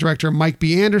 supervising director Mike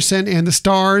B. Anderson, and the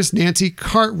stars Nancy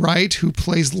Cartwright, who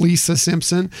plays Lisa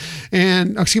Simpson,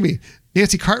 and,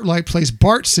 Nancy Cartwright plays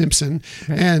Bart Simpson,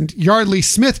 and Yardley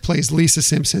Smith plays Lisa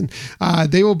Simpson.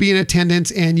 They will be in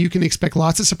attendance, and you can expect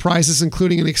lots of surprises,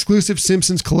 including an exclusive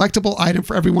Simpsons collectible item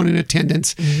for everyone in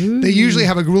attendance. Ooh. They usually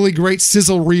have a really great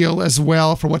sizzle reel as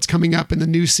well for what's coming up in the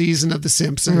new season of The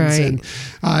Simpsons. Right. And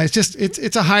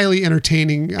it's a highly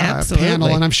entertaining panel,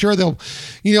 and I'm sure they'll,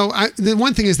 the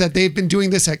one thing is that they've been doing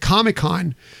this at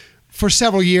Comic-Con for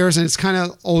several years, and it's kind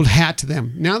of old hat to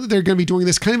them. Now that they're going to be doing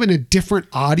this kind of in a different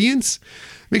audience,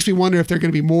 makes me wonder if they're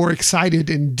going to be more excited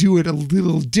and do it a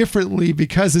little differently,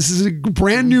 because this is a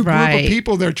brand new group of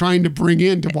people they're trying to bring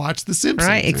in to watch The Simpsons.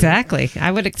 Right, exactly.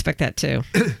 I would expect that too.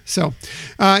 So,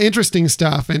 interesting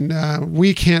stuff, and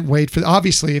we can't wait for,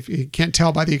 obviously, if you can't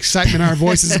tell by the excitement in our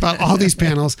voices about all these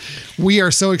panels, we are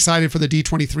so excited for the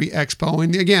D23 Expo.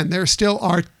 And again, there still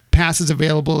are passes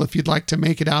available if you'd like to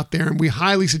make it out there, and we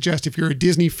highly suggest, if you're a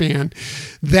Disney fan,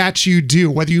 that you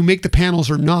do, whether you make the panels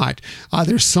or not.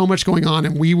 There's so much going on,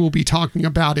 and we will be talking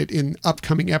about it in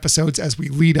upcoming episodes as we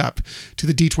lead up to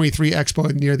the D23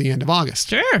 Expo near the end of August.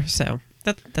 Sure. So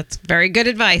that's very good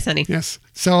advice, honey. Yes.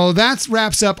 So that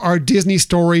wraps up our Disney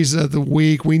stories of the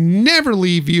week. We never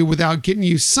leave you without getting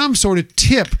you some sort of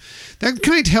tip that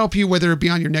might help you, whether it be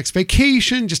on your next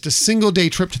vacation, just a single day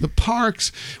trip to the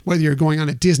parks, whether you're going on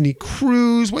a Disney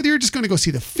cruise, whether you're just going to go see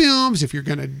the films, if you're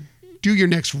going to do your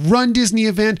next Run Disney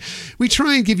event. We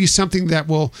try and give you something that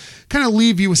will kind of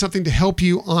leave you with something to help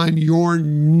you on your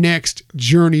next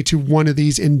journey to one of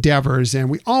these endeavors. And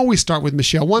we always start with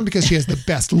Michelle, one, because she has the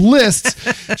best lists,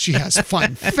 she has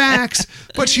fun facts,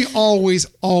 but she always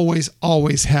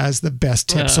has the best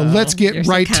tips. So let's get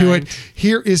right to it.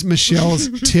 Here is Michelle's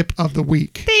tip of the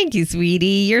week. Thank you,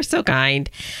 sweetie. You're so kind.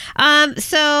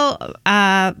 So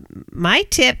my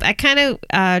tip, I kind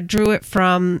of drew it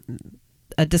from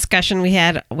a discussion we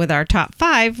had with our top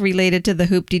 5 related to the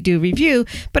Hoop-de-Doo review,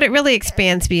 but it really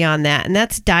expands beyond that, and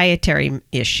that's dietary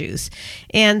issues.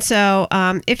 And so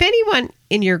if anyone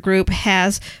in your group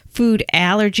has food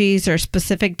allergies or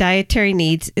specific dietary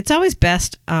needs, it's always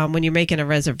best when you're making a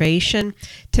reservation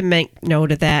to make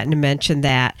note of that and to mention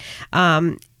that.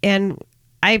 And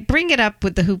I bring it up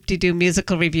with the Hoop-de-Doo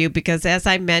musical review because, as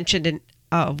I mentioned in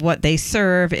of what they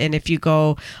serve, and if you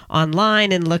go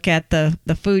online and look at the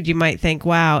food, you might think,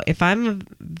 wow, if I'm a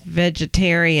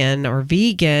vegetarian or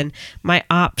vegan, my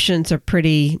options are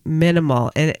pretty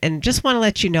minimal. And just want to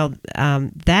let you know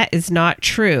that is not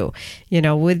true.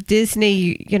 With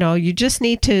Disney, you just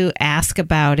need to ask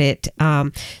about it.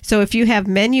 So if you have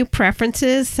menu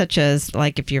preferences, such as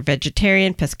like if you're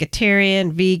vegetarian,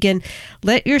 pescatarian, vegan,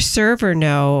 let your server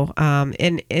know.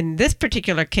 In this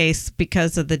particular case,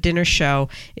 because of the dinner show,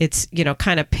 it's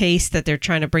kind of paced that they're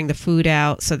trying to bring the food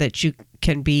out so that you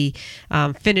can be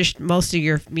finished most of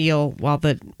your meal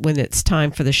when it's time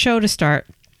for the show to start.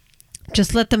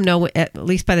 Just let them know at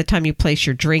least by the time you place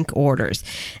your drink orders.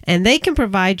 And they can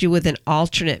provide you with an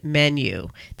alternate menu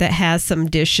that has some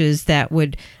dishes that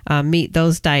would meet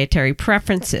those dietary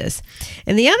preferences.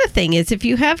 And the other thing is, if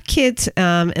you have kids,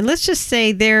 and let's just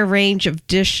say their range of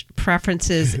dish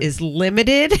preferences is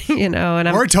limited,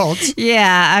 or adults.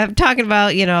 Yeah, I'm talking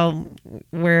about,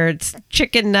 where it's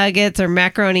chicken nuggets or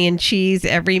macaroni and cheese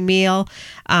every meal.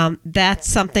 That's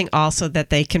something also that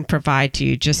they can provide to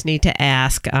you. Just need to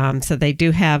ask. So they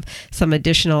do have some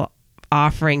additional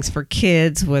offerings for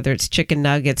kids, whether it's chicken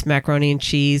nuggets, macaroni and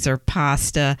cheese, or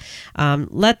pasta.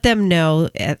 Let them know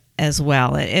as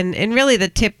well. And really the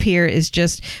tip here is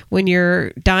just when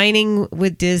you're dining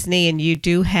with Disney and you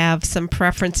do have some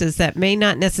preferences that may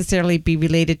not necessarily be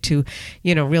related to,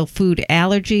 real food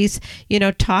allergies,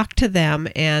 talk to them,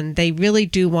 and they really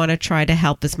do want to try to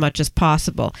help as much as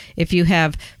possible. If you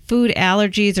have food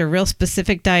allergies or real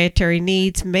specific dietary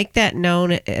needs, make that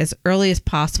known as early as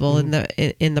possible in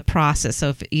the process. So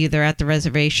if either at the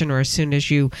reservation or as soon as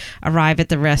you arrive at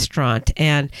the restaurant.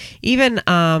 And even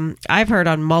I've heard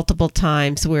on multiple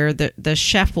times where the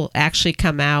chef will actually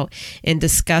come out and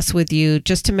discuss with you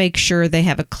just to make sure they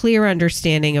have a clear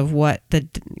understanding of what the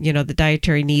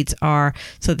dietary needs are,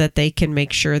 so that they can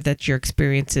make sure that your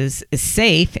experience is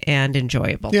safe and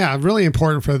enjoyable. Yeah, really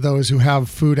important for those who have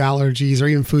food allergies or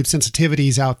even food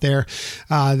sensitivities out there.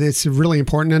 It's really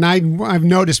important. And I've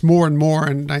noticed more and more,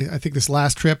 and I think this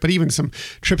last trip, but even some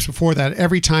trips before that,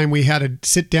 every time we had a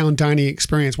sit-down dining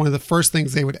experience, one of the first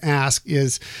things they would ask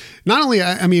is not only,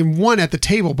 mean, one at the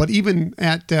table, but even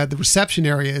at the reception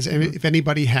areas, and if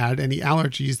anybody had any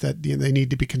allergies that they need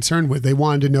to be concerned with, they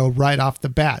wanted to know right off the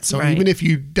bat. So Right. even if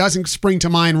you doesn't spring to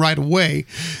mind right away,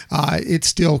 it's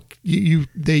still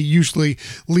they usually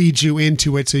lead you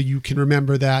into it so you can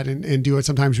remember that and do it.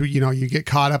 Sometimes you get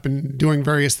caught up in doing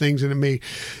various things and it may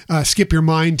skip your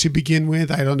mind to begin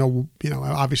with. I don't know,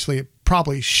 obviously it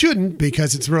probably shouldn't,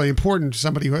 because it's really important to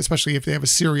somebody who, especially if they have a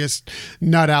serious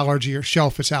nut allergy or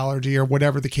shellfish allergy or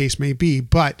whatever the case may be.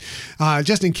 But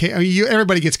just in case,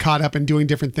 everybody gets caught up in doing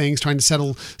different things, trying to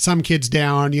settle some kids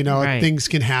down, Right. things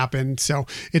can happen. So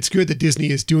it's good that Disney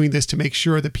is doing this to make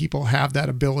sure that people have that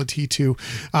ability to,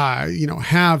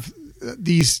 have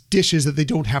these dishes that they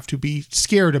don't have to be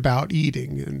scared about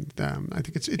eating. And I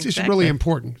think it's Exactly. really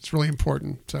important. It's really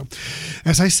important. So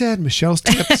as I said, Michelle's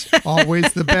tips,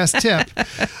 always the best tip.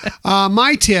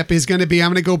 My tip is going to be, I'm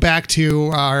going to go back to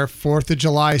our 4th of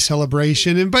July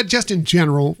celebration, but just in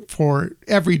general for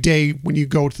every day when you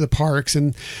go to the parks.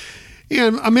 And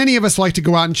many of us like to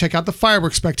go out and check out the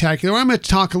fireworks spectacular. I'm going to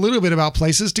talk a little bit about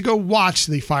places to go watch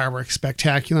the fireworks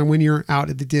spectacular when you're out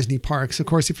at the Disney parks. Of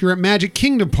course, if you're at Magic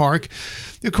Kingdom Park,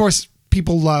 of course,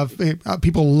 people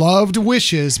loved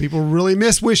Wishes. People really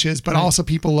miss Wishes, but also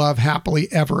people love Happily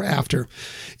Ever After.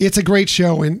 It's a great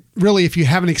show, and really, if you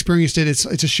haven't experienced it, it's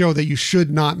a show that you should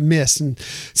not miss. And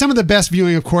some of the best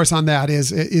viewing, of course, on that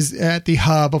is at the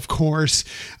Hub, of course,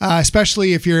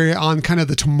 especially if you're on kind of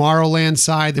the Tomorrowland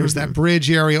side. There's that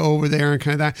bridge area over there, and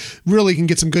kind of that really can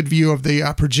get some good view of the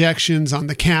projections on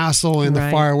the castle and the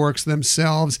Right. fireworks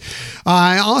themselves.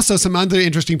 Also, some other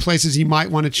interesting places you might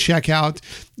want to check out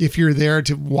if you're there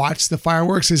to watch the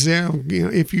fireworks is,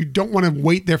 if you don't want to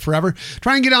wait there forever,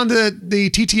 try and get on the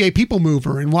TTA People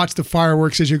Mover and watch the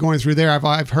fireworks as you're going through there.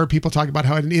 I've heard people talk about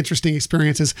how an interesting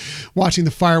experience is watching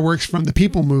the fireworks from the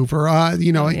People Mover.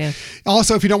 Yeah.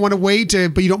 Also, if you don't want to wait,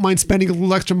 but you don't mind spending a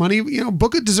little extra money,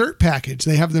 book a dessert package.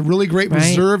 They have the really great Right.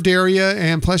 reserved area,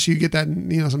 and plus you get that,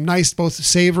 some nice both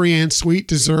savory and sweet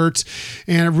desserts,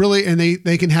 and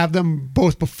they can have them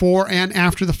both before and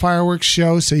after the fireworks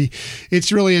show. So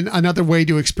it's really another way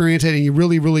to experience it, and you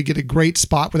really, really get a great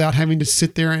spot without having to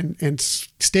sit there and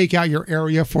stake out your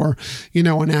area for,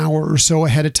 an hour or so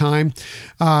ahead of time.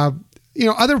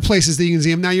 Other places that you can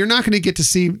see them. Now, you're not going to get to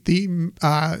see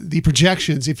the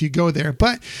projections if you go there,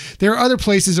 but there are other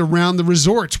places around the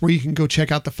resorts where you can go check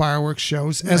out the fireworks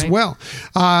shows as Right. well.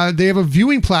 They have a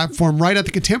viewing platform right at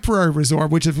the Contemporary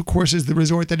Resort, which of course is the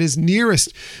resort that is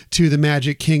nearest to the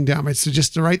Magic Kingdom. It's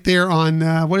just right there on,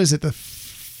 the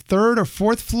 3rd or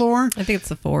 4th floor? I think it's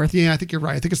the 4th. Yeah, I think you're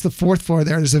right. I think it's the 4th floor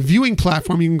there. There's a viewing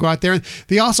platform. You can go out there.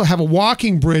 They also have a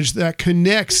walking bridge that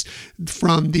connects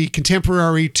from the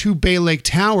Contemporary to Bay Lake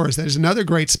Towers. That is another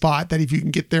great spot that if you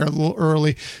can get there a little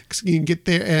early, you can get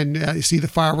there and see the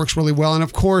fireworks really well. And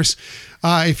of course,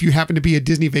 if you happen to be a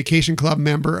Disney Vacation Club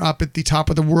member, up at the Top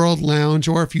of the World Lounge,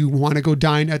 or if you want to go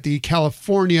dine at the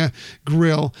California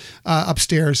Grill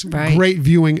upstairs, Right. great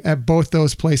viewing at both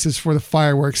those places for the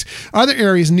fireworks. Other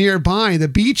areas nearby, the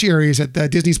beach areas at the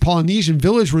Disney's Polynesian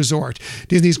Village Resort,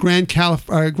 Disney's Grand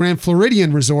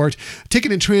Floridian Resort,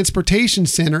 Ticket and Transportation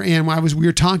Center, and we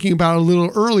were talking about a little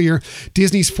earlier,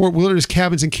 Disney's Fort Wilderness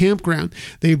Cabins and Campground.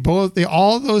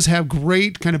 All of those have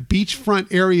great kind of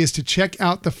beachfront areas to check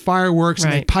out the fireworks,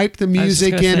 and they Right. pipe the I was just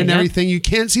music gonna in say, and yeah. everything. You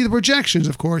can't see the projections,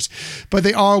 of course, but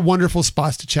they are wonderful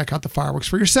spots to check out the fireworks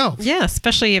for yourself. Yeah,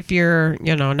 especially if you're,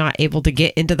 not able to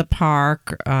get into the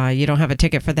park, you don't have a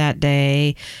ticket for that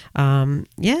day.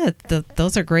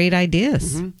 Those are great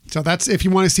ideas. So that's if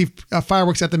you want to see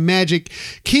fireworks at the Magic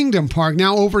Kingdom Park.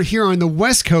 Now over here on the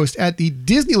West Coast at the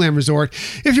Disneyland Resort,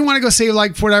 if you want to go see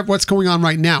what's going on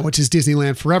right now, which is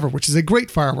Disneyland Forever, which is a great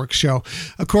fireworks show.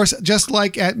 Of course, just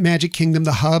like at Magic Kingdom,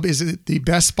 the Hub is the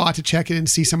best spot to check it and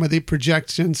see some of the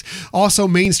projections. Also,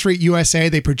 Main Street USA,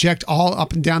 they project all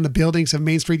up and down the buildings of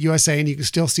Main Street USA, and you can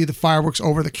still see the fireworks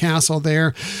over the castle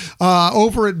there.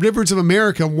 Over at Rivers of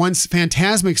America, once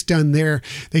Fantasmic's done there,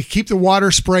 they keep the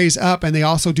water sprays up, and they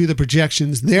also do the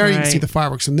projections there. You can see Right. the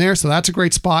fireworks from there, so that's a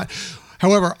great spot.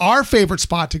 However, our favorite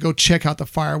spot to go check out the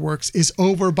fireworks is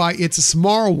over by It's a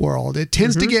Small World. It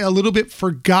tends to get a little bit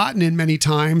forgotten in many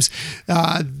times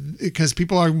because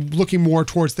people are looking more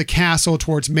towards the castle,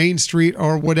 towards Main Street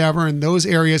or whatever, and those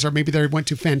areas, or maybe they went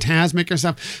to Fantasmic or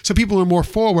stuff. So people are more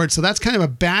forward. So that's kind of a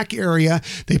back area.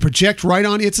 They project right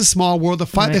on It's a Small World.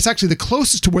 That's actually the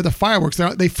closest to where the fireworks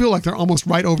are. They feel like they're almost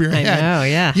right over your I head. know,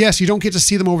 yeah. Yes, you don't get to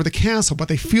see them over the castle, but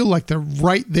they feel like they're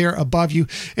right there above you.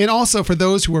 And also for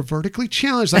those who are vertically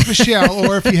challenged, like Michelle,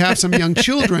 or if you have some young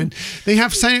children, they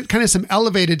have kind of some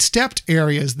elevated stepped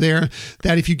areas there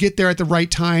that if you get there at the right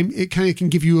time, it kind of can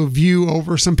give you a view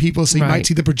over some people, so you Right. might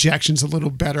see the projections a little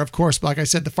better. Of course, like I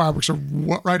said, the fireworks are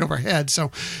right overhead,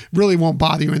 so really won't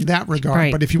bother you in that regard.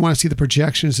 Right. But if you want to see the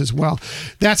projections as well,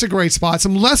 that's a great spot.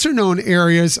 Some lesser known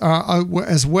areas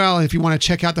as well. If you want to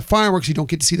check out the fireworks, you don't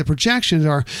get to see the projections.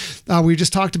 We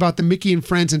just talked about the Mickey and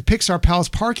Friends and Pixar Palace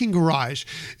parking garage.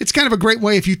 It's kind of a great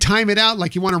way if you time it out,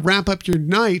 like you want to wrap up your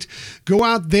night, go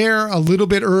out there a little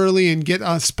bit early and get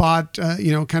a spot,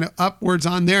 kind of upwards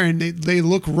on there, and they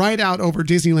look right out over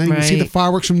Disneyland. You can see Right. the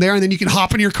fireworks from there, and then you can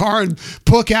hop in your car and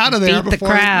book out of there Beat the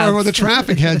crowds. before the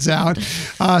traffic heads out.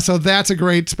 So that's a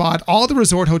great spot. All the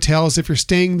resort hotels, if you're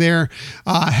staying there,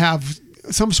 have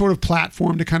some sort of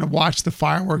platform to kind of watch the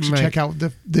fireworks and Right. check out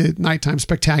the nighttime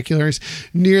spectaculars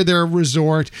near their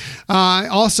resort.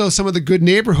 Also, some of the Good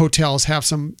Neighbor hotels have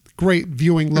some great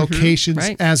viewing locations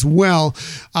Right. as well.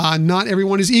 Not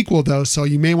everyone is equal, though, so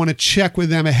you may want to check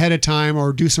with them ahead of time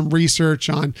or do some research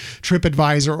on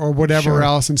TripAdvisor or whatever Sure.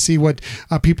 else and see what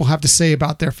people have to say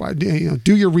about their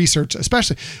do your research,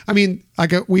 especially. I mean,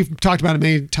 we've talked about it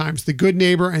many times. The Good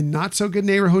Neighbor and Not So Good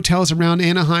Neighbor hotels around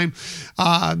Anaheim,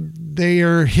 they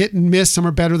are hit and miss. Some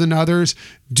are better than others.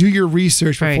 Do your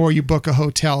research Right. before you book a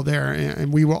hotel there,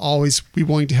 and we will always be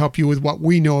willing to help you with what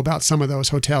we know about some of those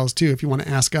hotels too, if you want to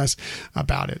ask us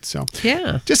about it. So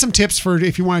Yeah. just some tips for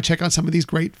if you want to check out some of these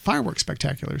great fireworks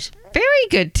spectaculars. Very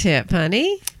good tip,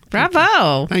 honey.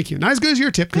 Bravo. Thank you. Not as good as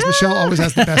your tip, because Michelle always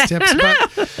has the best tips, but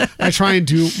I try and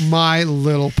do my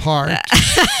little part.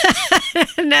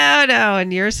 No,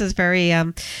 and yours is very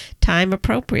time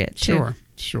appropriate too.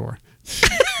 Sure.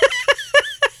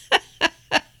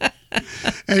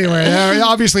 Anyway,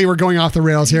 obviously we're going off the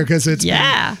rails here because it's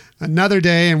been another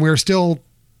day and we're still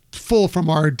full from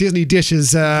our Disney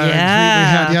dishes we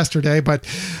had yesterday. But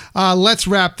let's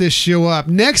wrap this show up.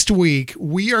 Next week,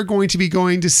 we are going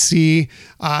to see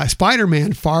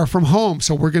Spider-Man Far From Home.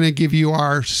 So we're going to give you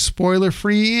our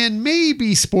spoiler-free and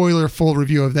maybe spoiler-full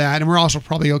review of that. And we're also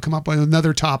probably going to come up with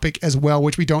another topic as well,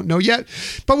 which we don't know yet.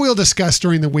 But we'll discuss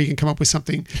during the week and come up with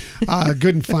something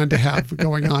good and fun to have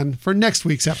going on for next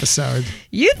week's episode.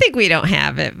 You think we don't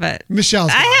have it, but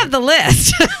Michelle's I have the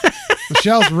list.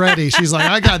 Michelle's ready. She's like,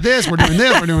 I got this. We're doing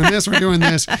this. We're doing this. We're doing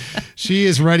this. She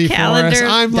is ready Calendar for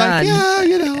us. I'm like,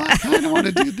 done. I kind of want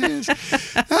to do this.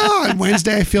 Oh, on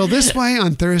Wednesday I feel this way.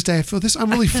 On Thursday I feel this. I'm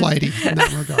really flighty in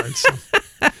that regard. So.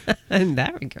 In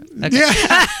that regard. Okay.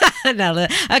 Yeah. No,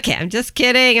 okay, I'm just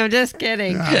kidding.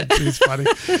 She's funny.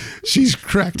 She's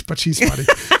correct, but she's funny.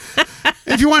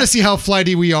 If you want to see how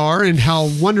flighty we are and how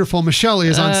wonderful Michelle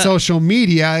is on social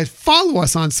media, follow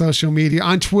us on social media.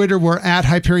 On Twitter, we're at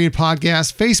Hyperion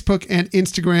Podcast, Facebook and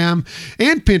Instagram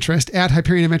and Pinterest at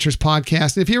Hyperion Adventures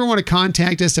Podcast. And if you ever want to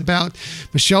contact us about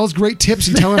Michelle's great tips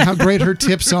and tell her how great her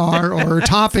tips are or her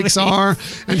topics are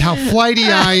and how flighty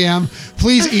I am,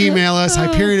 please email us,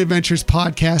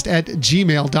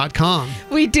 HyperionAdventurespodcast@gmail.com.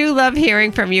 We do love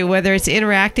hearing from you, whether it's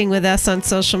interacting with us on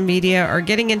social media or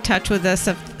getting in touch with us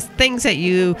of things that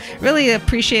you really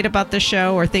appreciate about the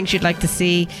show or things you'd like to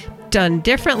see done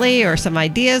differently or some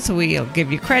ideas. We'll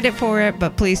give you credit for it,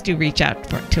 but please do reach out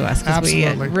to us because we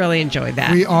really enjoy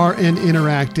that. We are an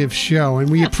interactive show, and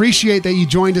we appreciate that you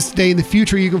joined us today. In the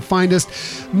future, you can find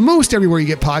us most everywhere you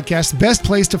get podcasts. The best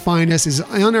place to find us is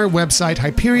on our website,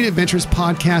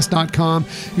 HyperionAdventurespodcast.com.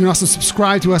 You can also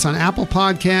subscribe to us on Apple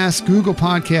Podcasts, Google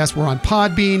Podcasts. We're on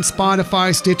Podbean,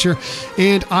 Spotify, Stitcher,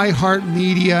 and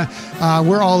iHeartMedia.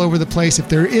 We're all over the place. If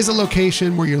there is a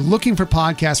location where you're looking for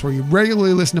podcasts, where you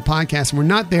regularly listen to podcasts, and we're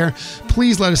not there,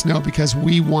 please let us know because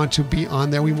we want to be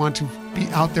on there. We want to be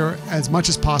out there as much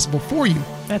as possible for you.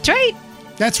 That's right.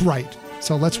 That's right.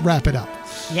 So let's wrap it up.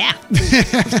 Yeah.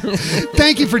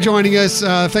 Thank you for joining us.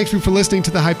 Thanks for listening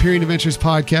to the Hyperion Adventures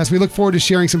podcast. We look forward to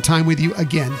sharing some time with you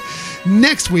again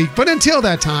next week. But until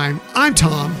that time, I'm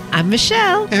Tom. I'm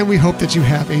Michelle. And we hope that you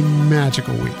have a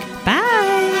magical week. Bye.